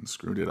fucking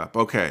screwed it up.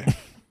 Okay.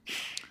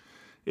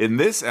 In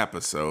this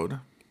episode,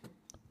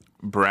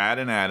 Brad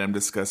and Adam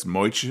discuss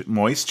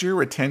moisture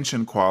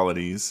retention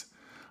qualities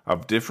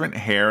of different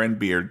hair and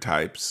beard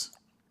types.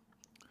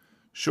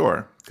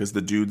 Sure, because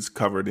the dude's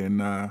covered in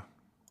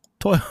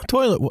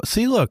Toilet.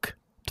 See, look.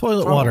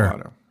 Toilet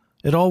water.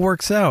 It all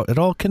works out. It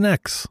all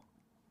connects.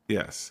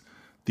 Yes.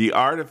 The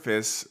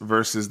artifice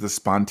versus the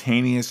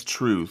spontaneous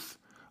truth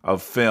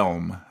of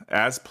film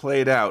as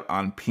played out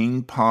on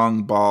ping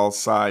pong ball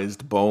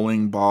sized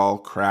bowling ball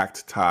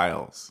cracked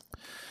tiles.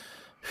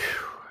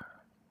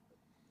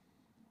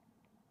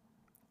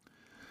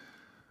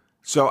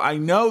 So I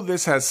know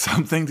this has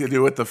something to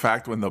do with the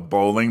fact when the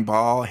bowling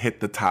ball hit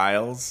the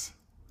tiles,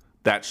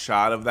 that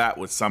shot of that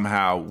was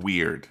somehow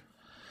weird.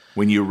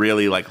 When you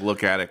really like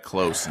look at it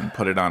close and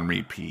put it on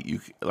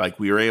repeat,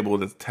 we were able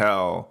to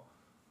tell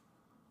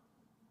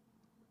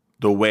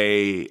the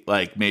way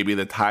like maybe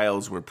the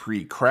tiles were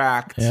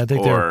pre-cracked. Yeah, I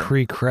think they were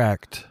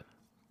pre-cracked.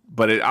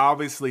 But it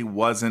obviously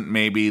wasn't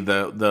maybe it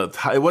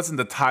wasn't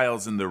the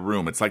tiles in the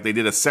room. It's like they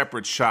did a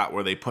separate shot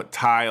where they put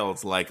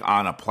tiles like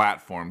on a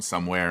platform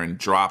somewhere and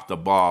dropped a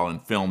ball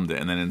and filmed it,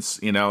 and then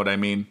you know what I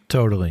mean?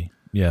 Totally.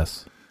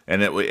 Yes.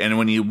 And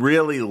when you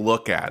really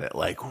look at it,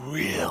 like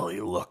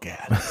really look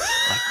at it,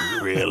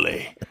 like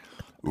really,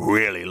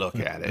 really look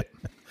at it,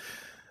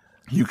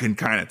 you can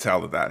kind of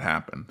tell that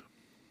happened.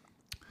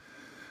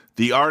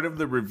 The art of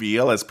the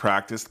reveal as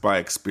practiced by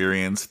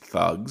experienced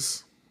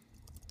thugs,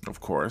 of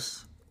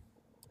course.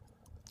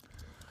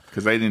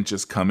 Because they didn't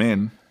just come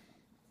in.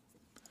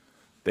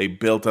 They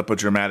built up a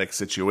dramatic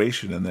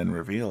situation and then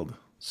revealed.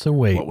 So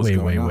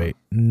wait.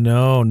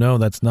 No,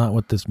 that's not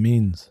what this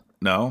means.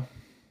 No?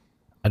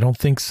 I don't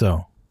think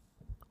so.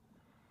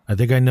 I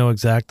think I know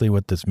exactly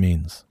what this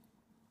means.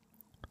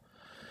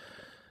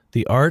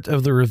 The art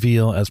of the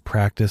reveal as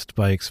practiced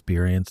by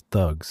experienced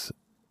thugs.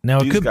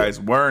 Now, These guys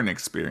weren't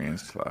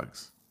experienced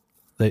thugs.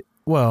 They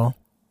are.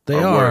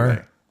 Were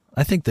they?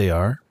 I think they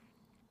are.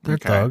 They're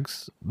Okay.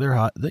 thugs. They're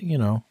hot.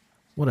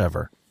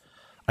 Whatever.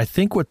 I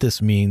think what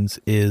this means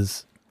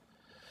is,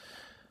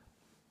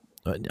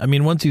 I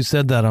mean, once you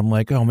said that, I'm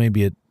like, oh,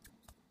 maybe it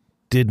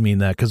did mean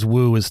that because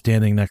Wu is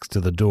standing next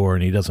to the door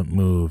and he doesn't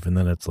move, and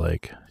then it's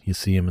like you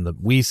see him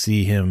we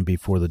see him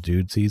before the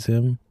dude sees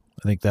him.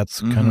 I think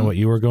that's kind of what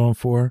you were going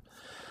for.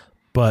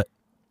 But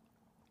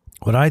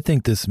what I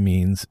think this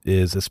means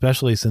is,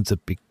 especially since it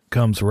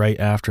comes right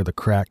after the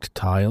cracked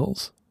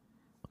tiles,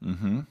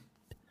 the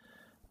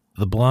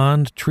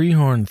blonde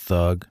treehorn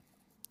thug,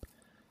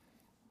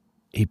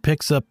 he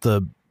picks up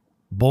the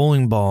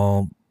bowling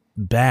ball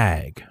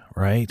bag,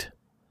 right?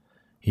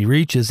 He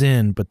reaches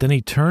in, but then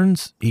he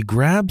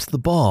grabs the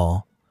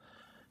ball,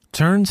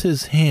 turns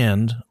his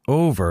hand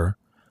over,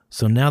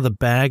 so now the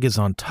bag is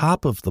on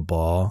top of the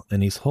ball,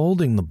 and he's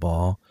holding the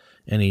ball,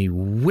 and he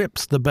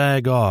whips the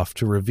bag off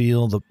to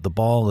reveal the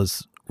ball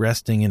is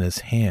resting in his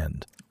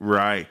hand.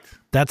 Right.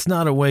 That's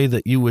not a way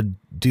that you would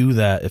do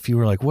that if you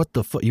were like, what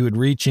the fuck? You would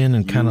reach in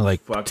and kind of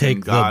like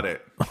take got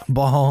it.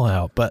 ball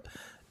out, but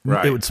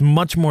it's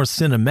much more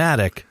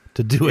cinematic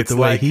to do it the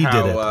way he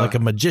did it, like a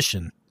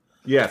magician.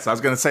 Yes, I was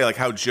going to say like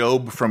how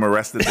Job from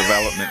Arrested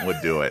Development would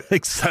do it.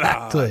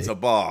 Exactly. It's a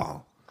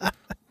ball.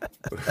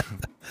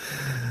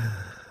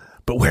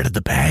 But where did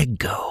the bag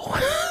go?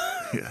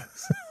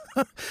 Yes.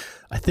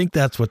 I think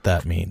that's what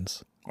that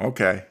means.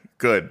 Okay,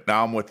 good.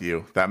 Now I'm with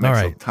you. That makes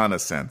a ton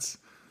of sense.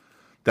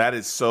 That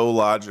is so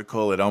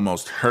logical, it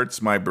almost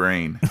hurts my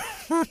brain.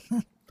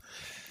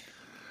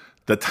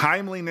 The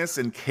timeliness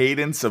and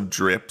cadence of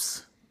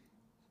drips.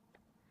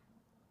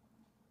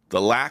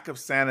 The lack of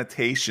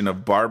sanitation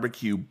of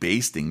barbecue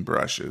basting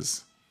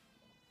brushes.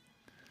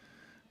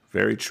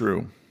 Very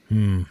true.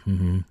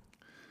 Mm-hmm.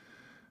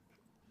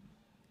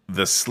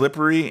 The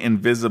slippery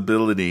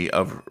invisibility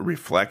of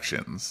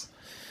reflections.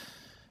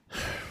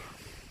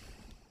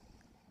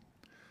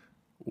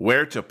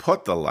 Where to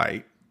put the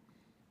light.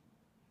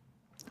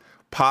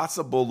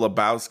 Possible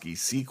Lebowski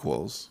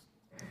sequels.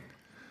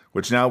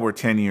 Which now we're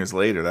 10 years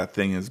later. That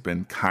thing has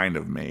been kind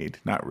of made.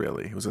 Not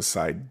really. It was a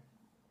side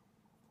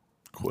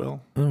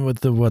quill.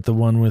 With the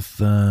one with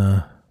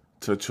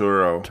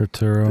Turturro.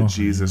 The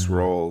Jesus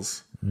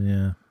Rolls.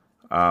 Yeah.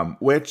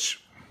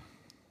 Which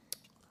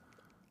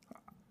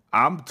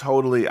I'm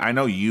totally. I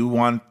know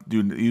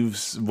you've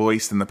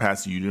voiced in the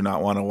past you do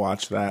not want to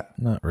watch that.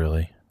 Not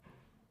really.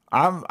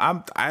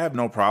 I have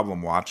no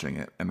problem watching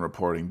it and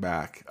reporting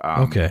back.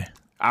 Okay.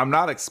 I'm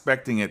not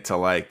expecting it to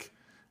like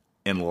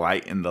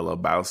enlighten the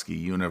Lebowski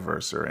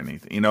universe or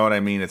anything. You know what I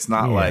mean? It's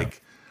not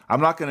like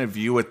I'm not going to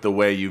view it the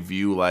way you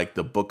view like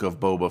the Book of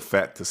Boba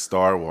Fett to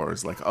Star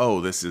Wars. Like, oh,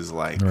 this is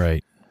like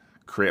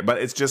but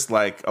it's just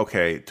like,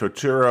 okay,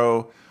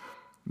 Turturro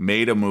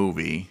made a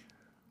movie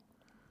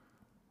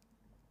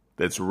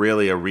that's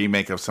really a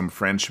remake of some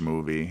French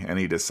movie, and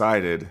he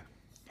decided,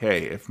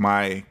 hey, if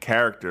my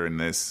character in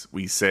this,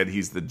 we said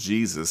he's the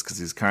Jesus because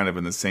he's kind of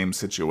in the same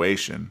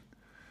situation.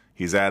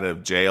 He's out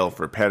of jail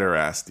for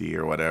pederasty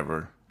or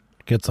whatever.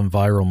 Get some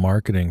viral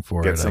marketing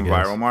for it. Get some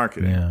viral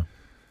marketing. Yeah.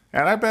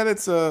 And I bet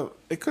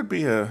it could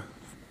be I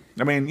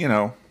mean, you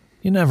know.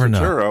 You never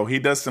know. He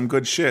does some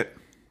good shit.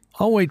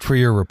 I'll wait for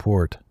your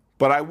report.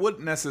 But I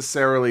wouldn't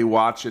necessarily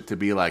watch it to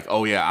be like,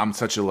 oh yeah, I'm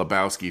such a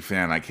Lebowski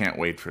fan. I can't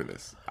wait for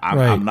this.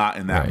 I'm not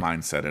in that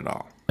mindset at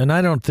all. And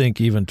I don't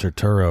think even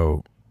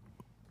Turturro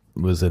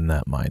was in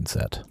that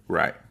mindset.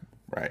 Right.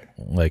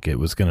 Like it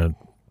was going to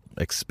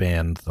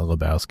expand the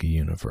Lebowski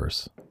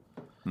universe.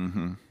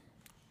 Mm-hmm.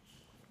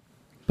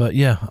 But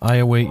yeah, I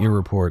await your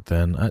report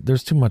then.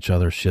 There's too much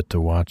other shit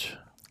to watch.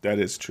 That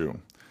is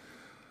true.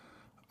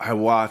 I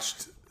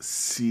watched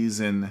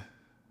season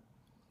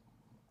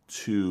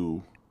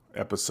 2,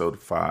 episode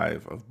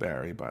 5 of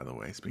Barry, by the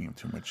way. Speaking of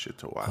too much shit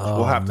to watch.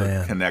 We'll have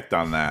to connect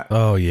on that.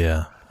 Oh,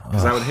 yeah.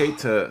 Because I would hate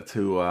to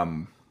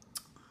spoil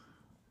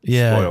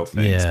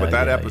things. But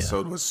that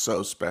episode was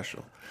so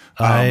special.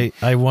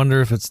 I wonder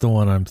if it's the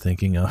one I'm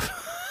thinking of.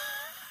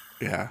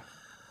 Yeah.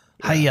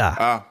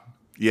 Hiya.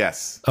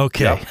 Yes.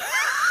 Okay. Yep.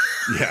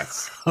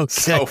 Yes. Okay.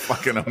 So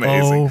fucking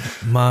amazing. Oh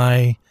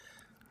my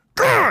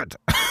God.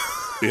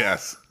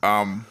 Yes.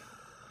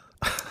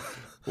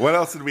 What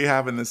else did we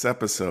have in this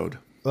episode?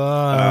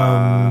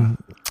 Yeah,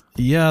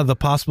 the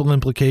possible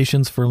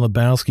implications for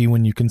Lebowski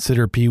when you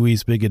consider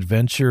Pee-wee's Big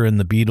Adventure and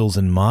the Beatles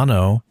in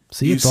mono.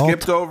 See, you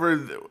skipped over.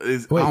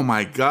 Oh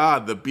my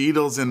God, the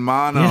Beatles in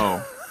mono.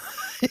 Yeah.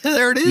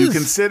 There it is. You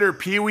consider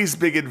Pee-wee's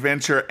Big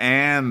Adventure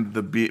and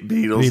the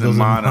Beatles in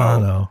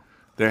mono.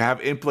 They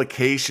have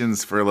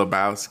implications for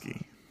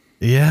Lebowski.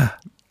 Yeah,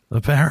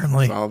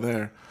 apparently. It's all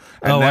there.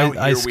 And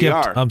I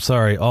skipped. I'm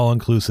sorry.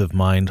 All-inclusive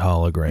mind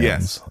holograms.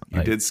 Yes,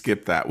 you did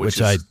skip that,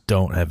 which I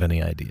don't have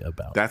any idea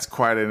about. That's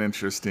quite an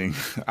interesting.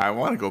 I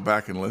want to go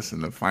back and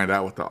listen to find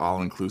out what the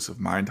all-inclusive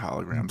mind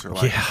holograms are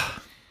like. Yeah.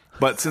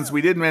 But since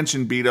we did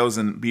mention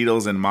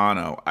Beatles and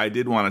mono, I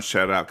did want to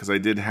shout out because I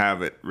did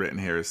have it written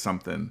here as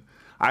something.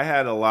 I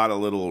had a lot of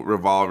little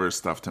Revolver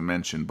stuff to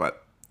mention,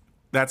 but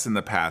that's in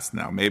the past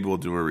now. Maybe we'll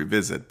do a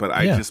revisit, but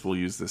I just will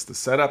use this to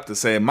set up to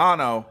say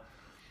mono.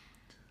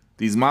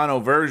 These mono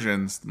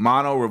versions,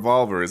 Mono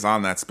Revolver is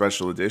on that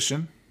special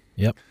edition.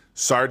 Yep.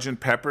 Sgt.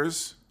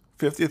 Pepper's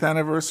 50th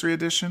anniversary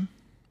edition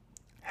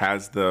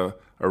has the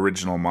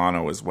original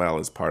mono as well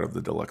as part of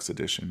the deluxe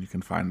edition. You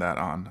can find that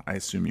I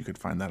assume you could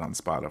find that on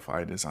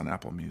Spotify. It is on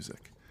Apple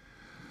Music,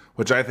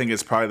 which I think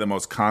is probably the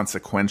most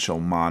consequential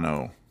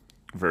mono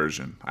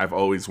version. I've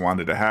always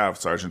wanted to have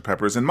Sgt.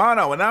 Pepper's in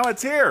mono, and now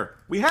it's here.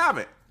 We have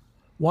it.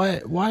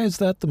 Why is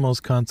that the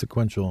most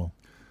consequential?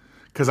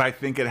 Because I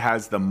think it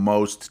has the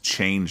most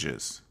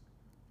changes.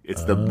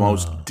 It's the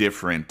most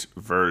different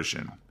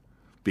version.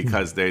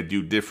 Because they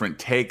do different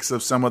takes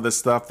of some of the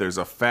stuff. There's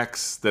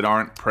effects that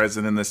aren't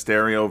present in the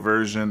stereo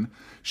version.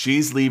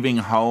 She's Leaving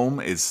Home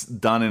is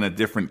done in a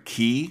different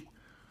key.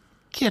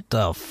 Get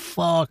the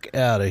fuck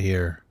out of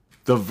here.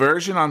 The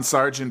version on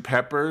Sgt.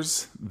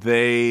 Pepper's,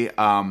 they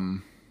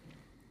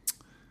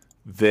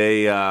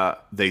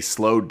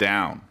slowed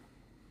down.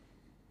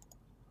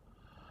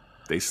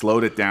 They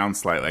slowed it down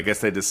slightly. I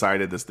guess they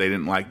decided they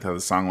didn't like how the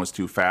song was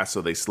too fast,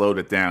 so they slowed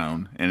it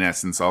down. In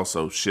essence,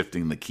 also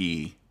shifting the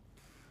key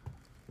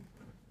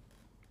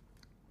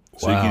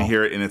So you can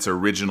hear it in its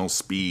original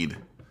speed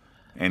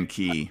and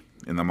key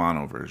in the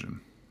mono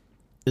version.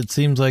 It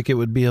seems like it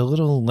would be a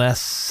little less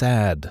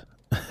sad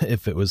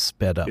if it was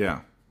sped up.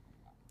 Yeah.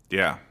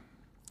 Yeah.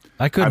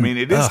 I mean,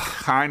 it is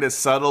kind of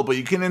subtle, but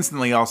you can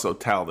instantly also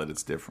tell that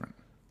it's different.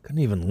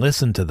 Couldn't even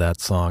listen to that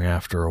song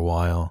after a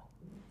while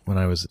when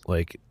I was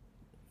like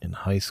in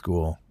high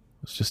school.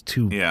 It was just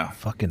too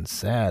fucking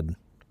sad.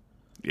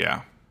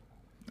 Yeah.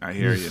 I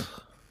hear you.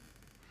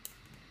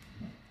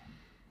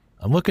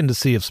 I'm looking to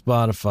see if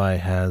Spotify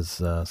has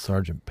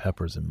Sgt.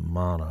 Pepper's in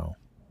mono.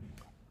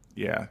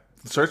 Yeah.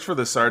 Search for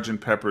the Sgt.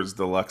 Pepper's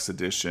Deluxe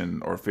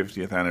Edition or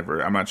 50th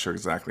Anniversary. I'm not sure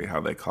exactly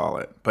how they call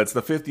it, but it's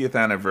the 50th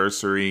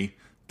Anniversary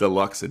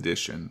Deluxe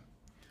Edition.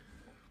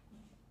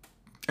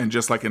 And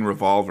just like in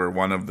Revolver,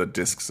 one of the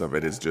discs of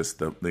it is just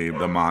the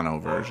mono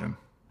version.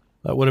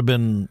 That would have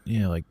been,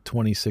 like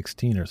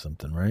 2016 or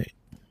something, right?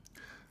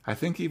 I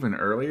think even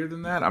earlier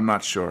than that. I'm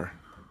not sure.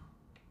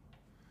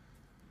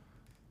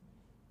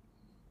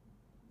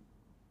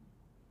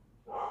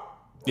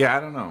 Yeah, I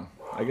don't know.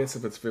 I guess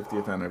if it's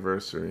 50th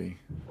anniversary,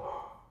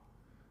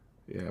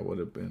 yeah, it would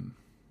have been.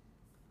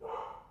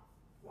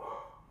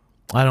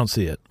 I don't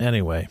see it.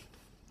 Anyway,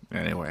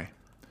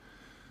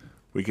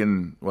 we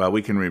can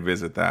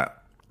revisit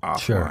that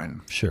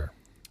offline. Sure.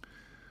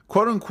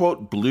 Quote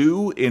unquote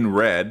blue in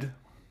red.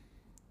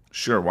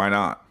 Sure, why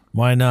not?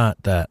 Why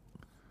not that?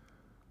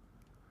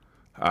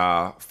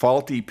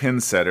 Faulty pin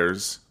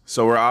setters.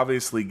 So we're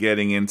obviously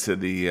getting into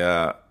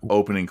the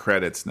opening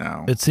credits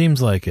now. It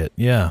seems like it,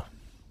 yeah.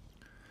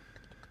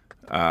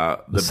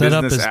 The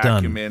business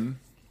acumen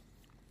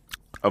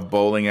of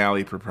bowling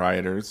alley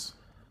proprietors.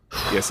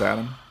 Yes,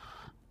 Adam?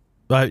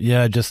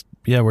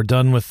 We're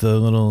done with the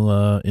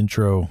little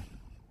intro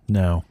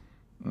now.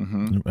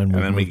 Mm-hmm. And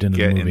then we get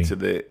into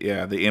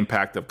the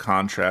impact of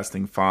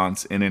contrasting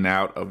fonts in and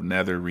out of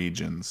nether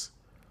regions.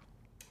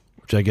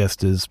 Which I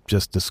guess is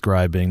just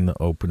describing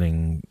the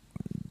opening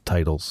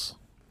titles.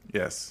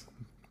 Yes.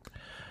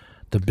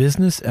 The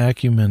business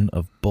acumen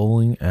of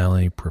bowling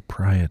alley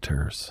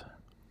proprietors.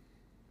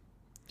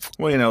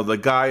 Well, the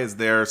guy is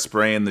there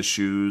spraying the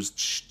shoes.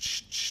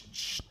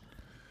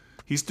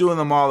 He's doing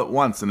them all at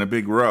once in a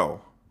big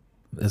row.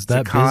 Is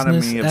that economy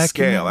business of acumen?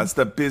 scale? That's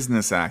the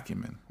business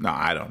acumen. No,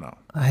 I don't know.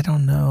 I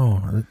don't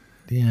know.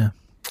 Yeah.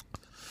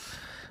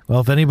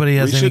 Well, if anybody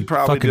has any fucking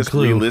clue, we should probably just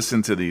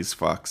re-listen to these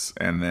fucks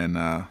and then.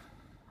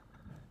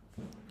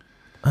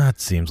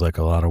 That seems like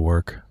a lot of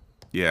work.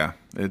 Yeah,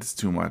 it's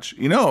too much.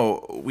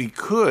 We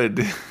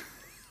could.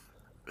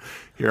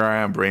 Here I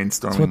am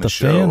brainstorming the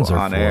show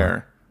on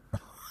air.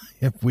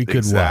 If we could,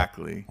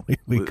 exactly.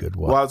 We could.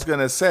 Well, I was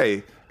gonna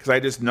say because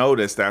I just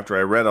noticed after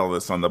I read all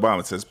this on the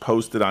bottom, it says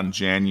posted on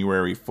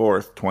January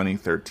 4th,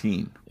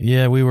 2013.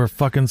 Yeah, we were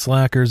fucking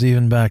slackers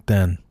even back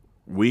then.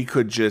 We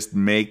could just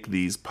make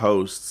these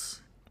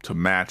posts to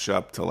match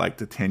up to like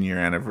the 10-year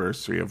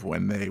anniversary of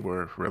when they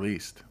were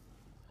released.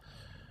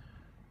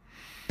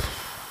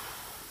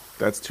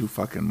 That's too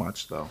fucking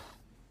much, though.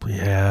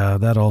 Yeah,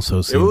 that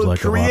also seems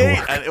like a lot of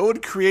work. It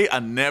would create a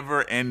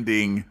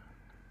never-ending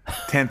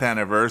 10th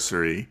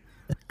anniversary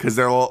because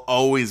there will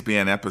always be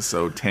an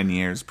episode 10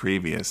 years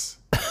previous.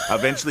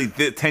 Eventually,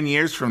 10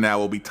 years from now,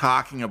 we'll be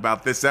talking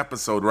about this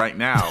episode right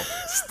now,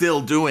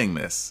 still doing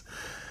this.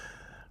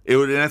 It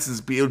would, in essence,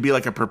 be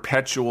like a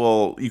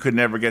perpetual, you could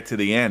never get to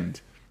the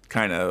end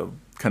kind of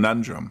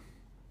conundrum.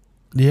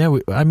 Yeah,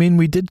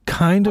 we did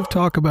kind of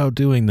talk about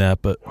doing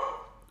that, but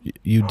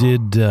you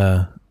did,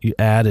 you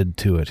added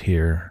to it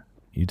here.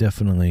 You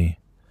definitely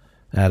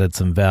added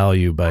some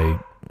value by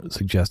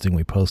suggesting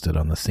we post it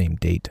on the same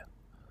date.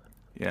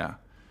 Yeah.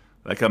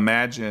 Like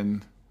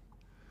imagine,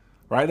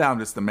 right now I'm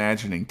just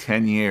imagining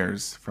 10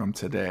 years from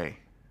today,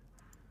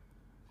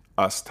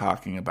 us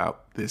talking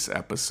about this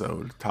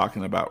episode,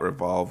 talking about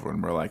Revolver,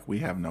 and we're like, we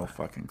have no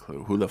fucking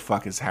clue. Who the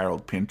fuck is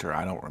Harold Pinter?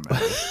 I don't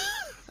remember.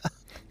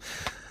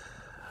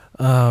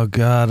 Oh,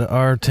 God.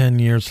 Our 10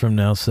 years from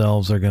now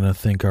selves are going to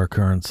think our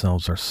current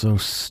selves are so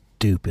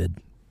stupid.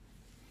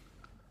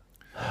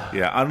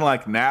 Yeah,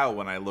 unlike now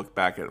when I look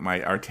back at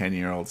our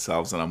 10-year-old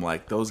selves and I'm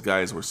like, those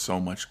guys were so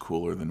much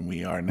cooler than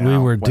we are now. We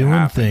were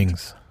doing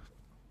things.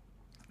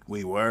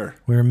 We were.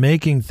 We were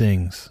making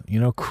things,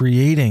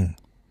 creating.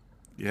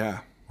 Yeah.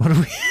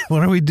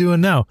 What are we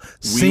doing now?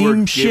 We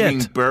were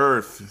giving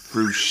birth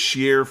through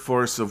sheer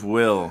force of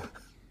will.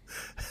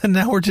 And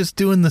now we're just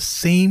doing the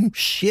same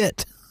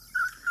shit.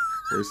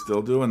 We're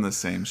still doing the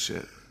same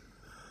shit.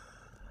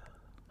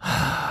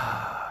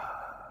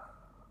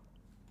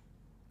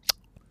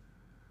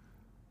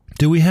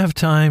 Do we have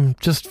time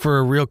just for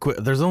a real quick...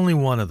 There's only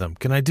one of them.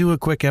 Can I do a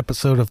quick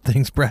episode of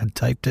things Brad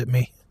typed at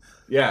me?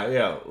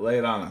 Yeah. Lay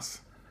it on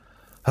us.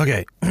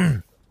 Okay.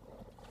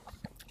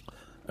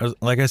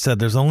 Like I said,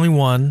 there's only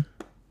one.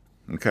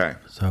 Okay.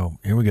 So,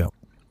 here we go.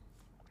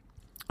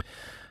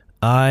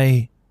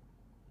 I...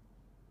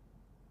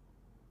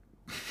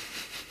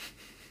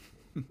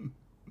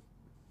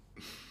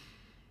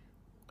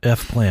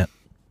 F-plant.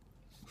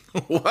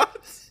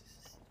 What?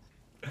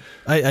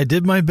 I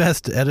did my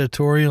best to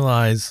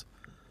editorialize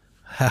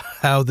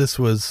how this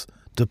was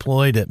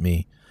deployed at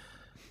me.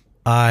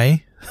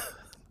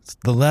 It's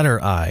the letter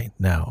I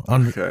now.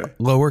 Okay.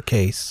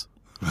 Lowercase.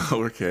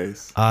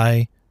 Lowercase.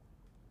 I.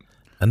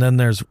 And then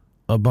there's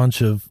a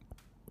bunch of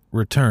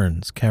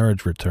returns,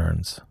 carriage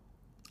returns.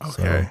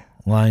 Okay.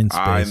 So line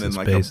space, and then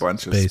like space, a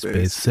bunch of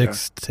space,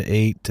 6 to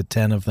 8 to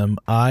 10 of them.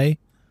 I.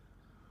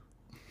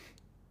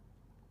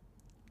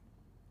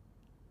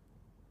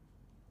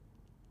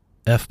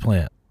 F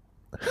plant.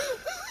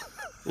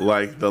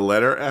 Like the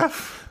letter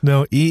F?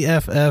 No,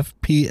 EFFPLANT.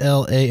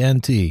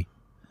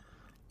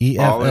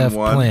 EFF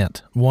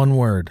plant. One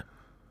word.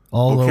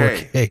 All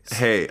lowercase.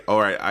 Hey, all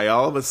right. I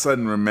all of a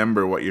sudden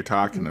remember what you're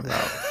talking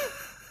about.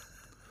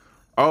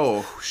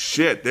 Oh,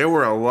 shit. There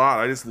were a lot.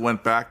 I just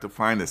went back to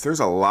find this. There's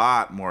a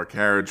lot more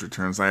carriage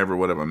returns than I ever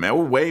would have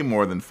imagined. Way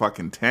more than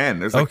fucking 10.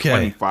 There's like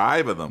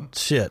 25 of them.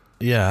 Shit.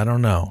 Yeah, I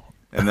don't know.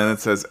 And then it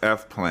says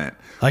F plant.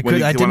 I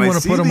didn't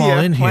want to put them all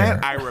in here.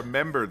 I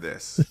remember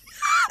this.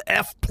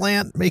 F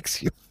plant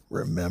makes you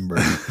remember.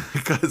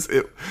 Because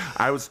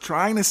I was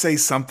trying to say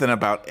something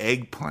about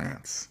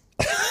eggplants.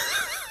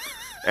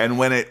 And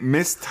when it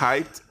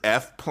mistyped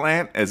F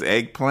plant as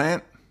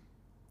eggplant,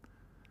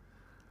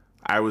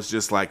 I was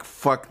just like,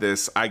 fuck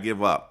this. I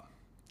give up.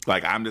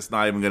 Like, I'm just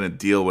not even going to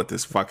deal with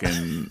this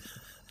fucking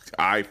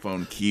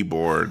iPhone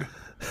keyboard.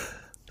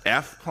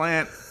 F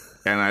plant.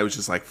 And I was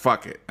just like,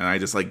 fuck it. And I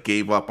just like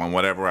gave up on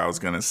whatever I was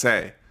going to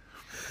say.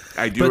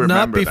 I do remember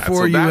that. But not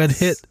before you had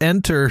hit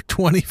enter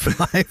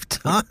 25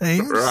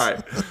 times. Right.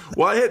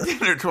 Well, I hit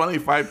enter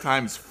 25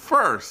 times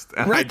first.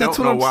 And right, I don't that's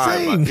what know I'm why.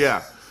 saying.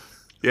 But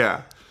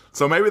yeah.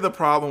 So maybe the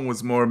problem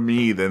was more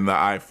me than the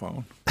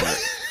iPhone.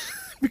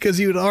 Because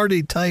you had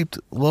already typed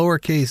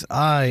lowercase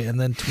I and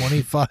then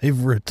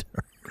 25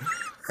 return.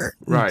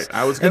 Right.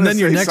 I was going to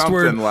say something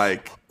word,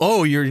 like...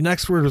 Oh, your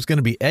next word was going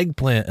to be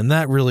eggplant, and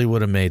that really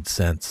would have made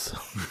sense.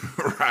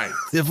 Right.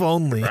 If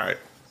only. Right.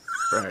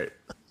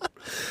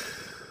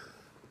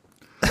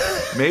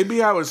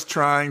 Maybe I was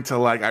trying to,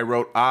 like, I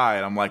wrote I,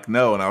 and I'm like,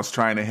 no, and I was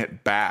trying to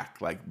hit back,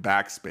 like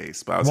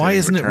backspace. But I was Why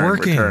isn't it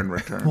working?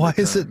 Why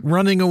is it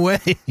running away?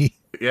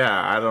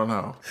 Yeah, I don't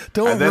know.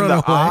 Don't and then run the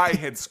away. I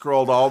had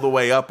scrolled all the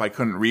way up. I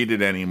couldn't read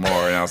it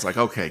anymore. And I was like,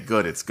 okay,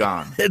 good, it's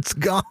gone. It's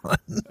gone.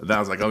 And then I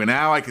was like, okay,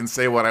 now I can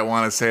say what I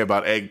want to say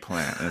about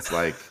eggplant. And it's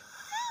like,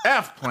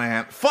 F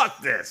plant,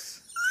 fuck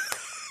this.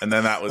 And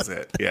then that was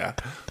it. Yeah.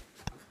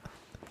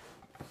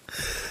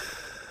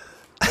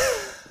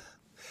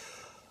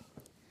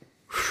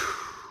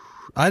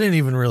 I didn't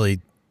even really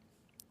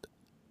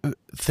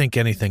think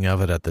anything of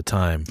it at the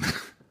time.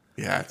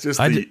 Yeah, it's just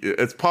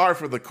it's par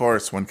for the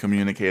course when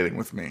communicating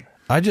with me.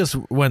 I just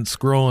went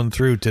scrolling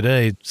through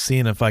today,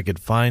 seeing if I could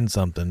find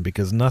something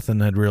because nothing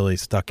had really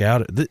stuck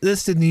out.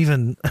 This didn't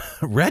even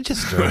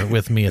register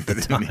with me at the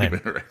time. Didn't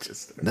even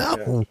register. No,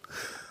 yeah.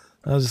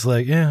 I was just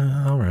like,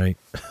 yeah, all right,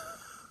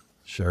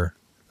 sure.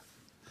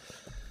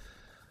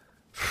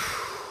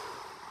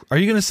 Are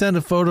you going to send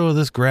a photo of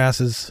these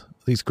grasses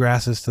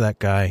to that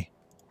guy?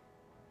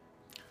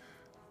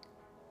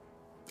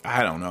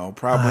 I don't know.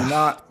 Probably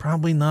not.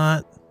 Probably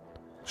not.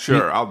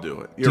 Sure, I'll do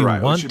it. You're right. Do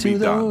you want to,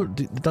 though?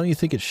 Don't you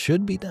think it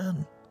should be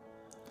done?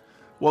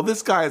 Well,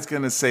 this guy is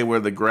going to say where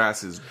the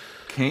grasses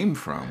came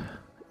from.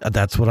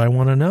 That's what I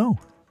want to know.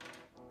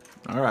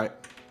 All right.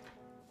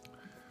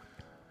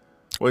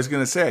 Well, he's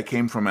going to say I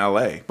came from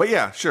L.A. But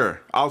yeah,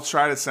 sure. I'll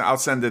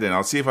send it in.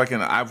 I'll see if I can.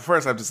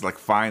 First, I have to just like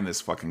find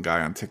this fucking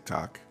guy on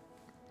TikTok.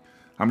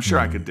 I'm sure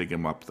I could dig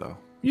him up, though.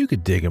 You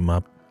could dig him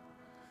up.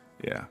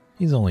 Yeah.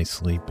 He's only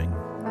sleeping.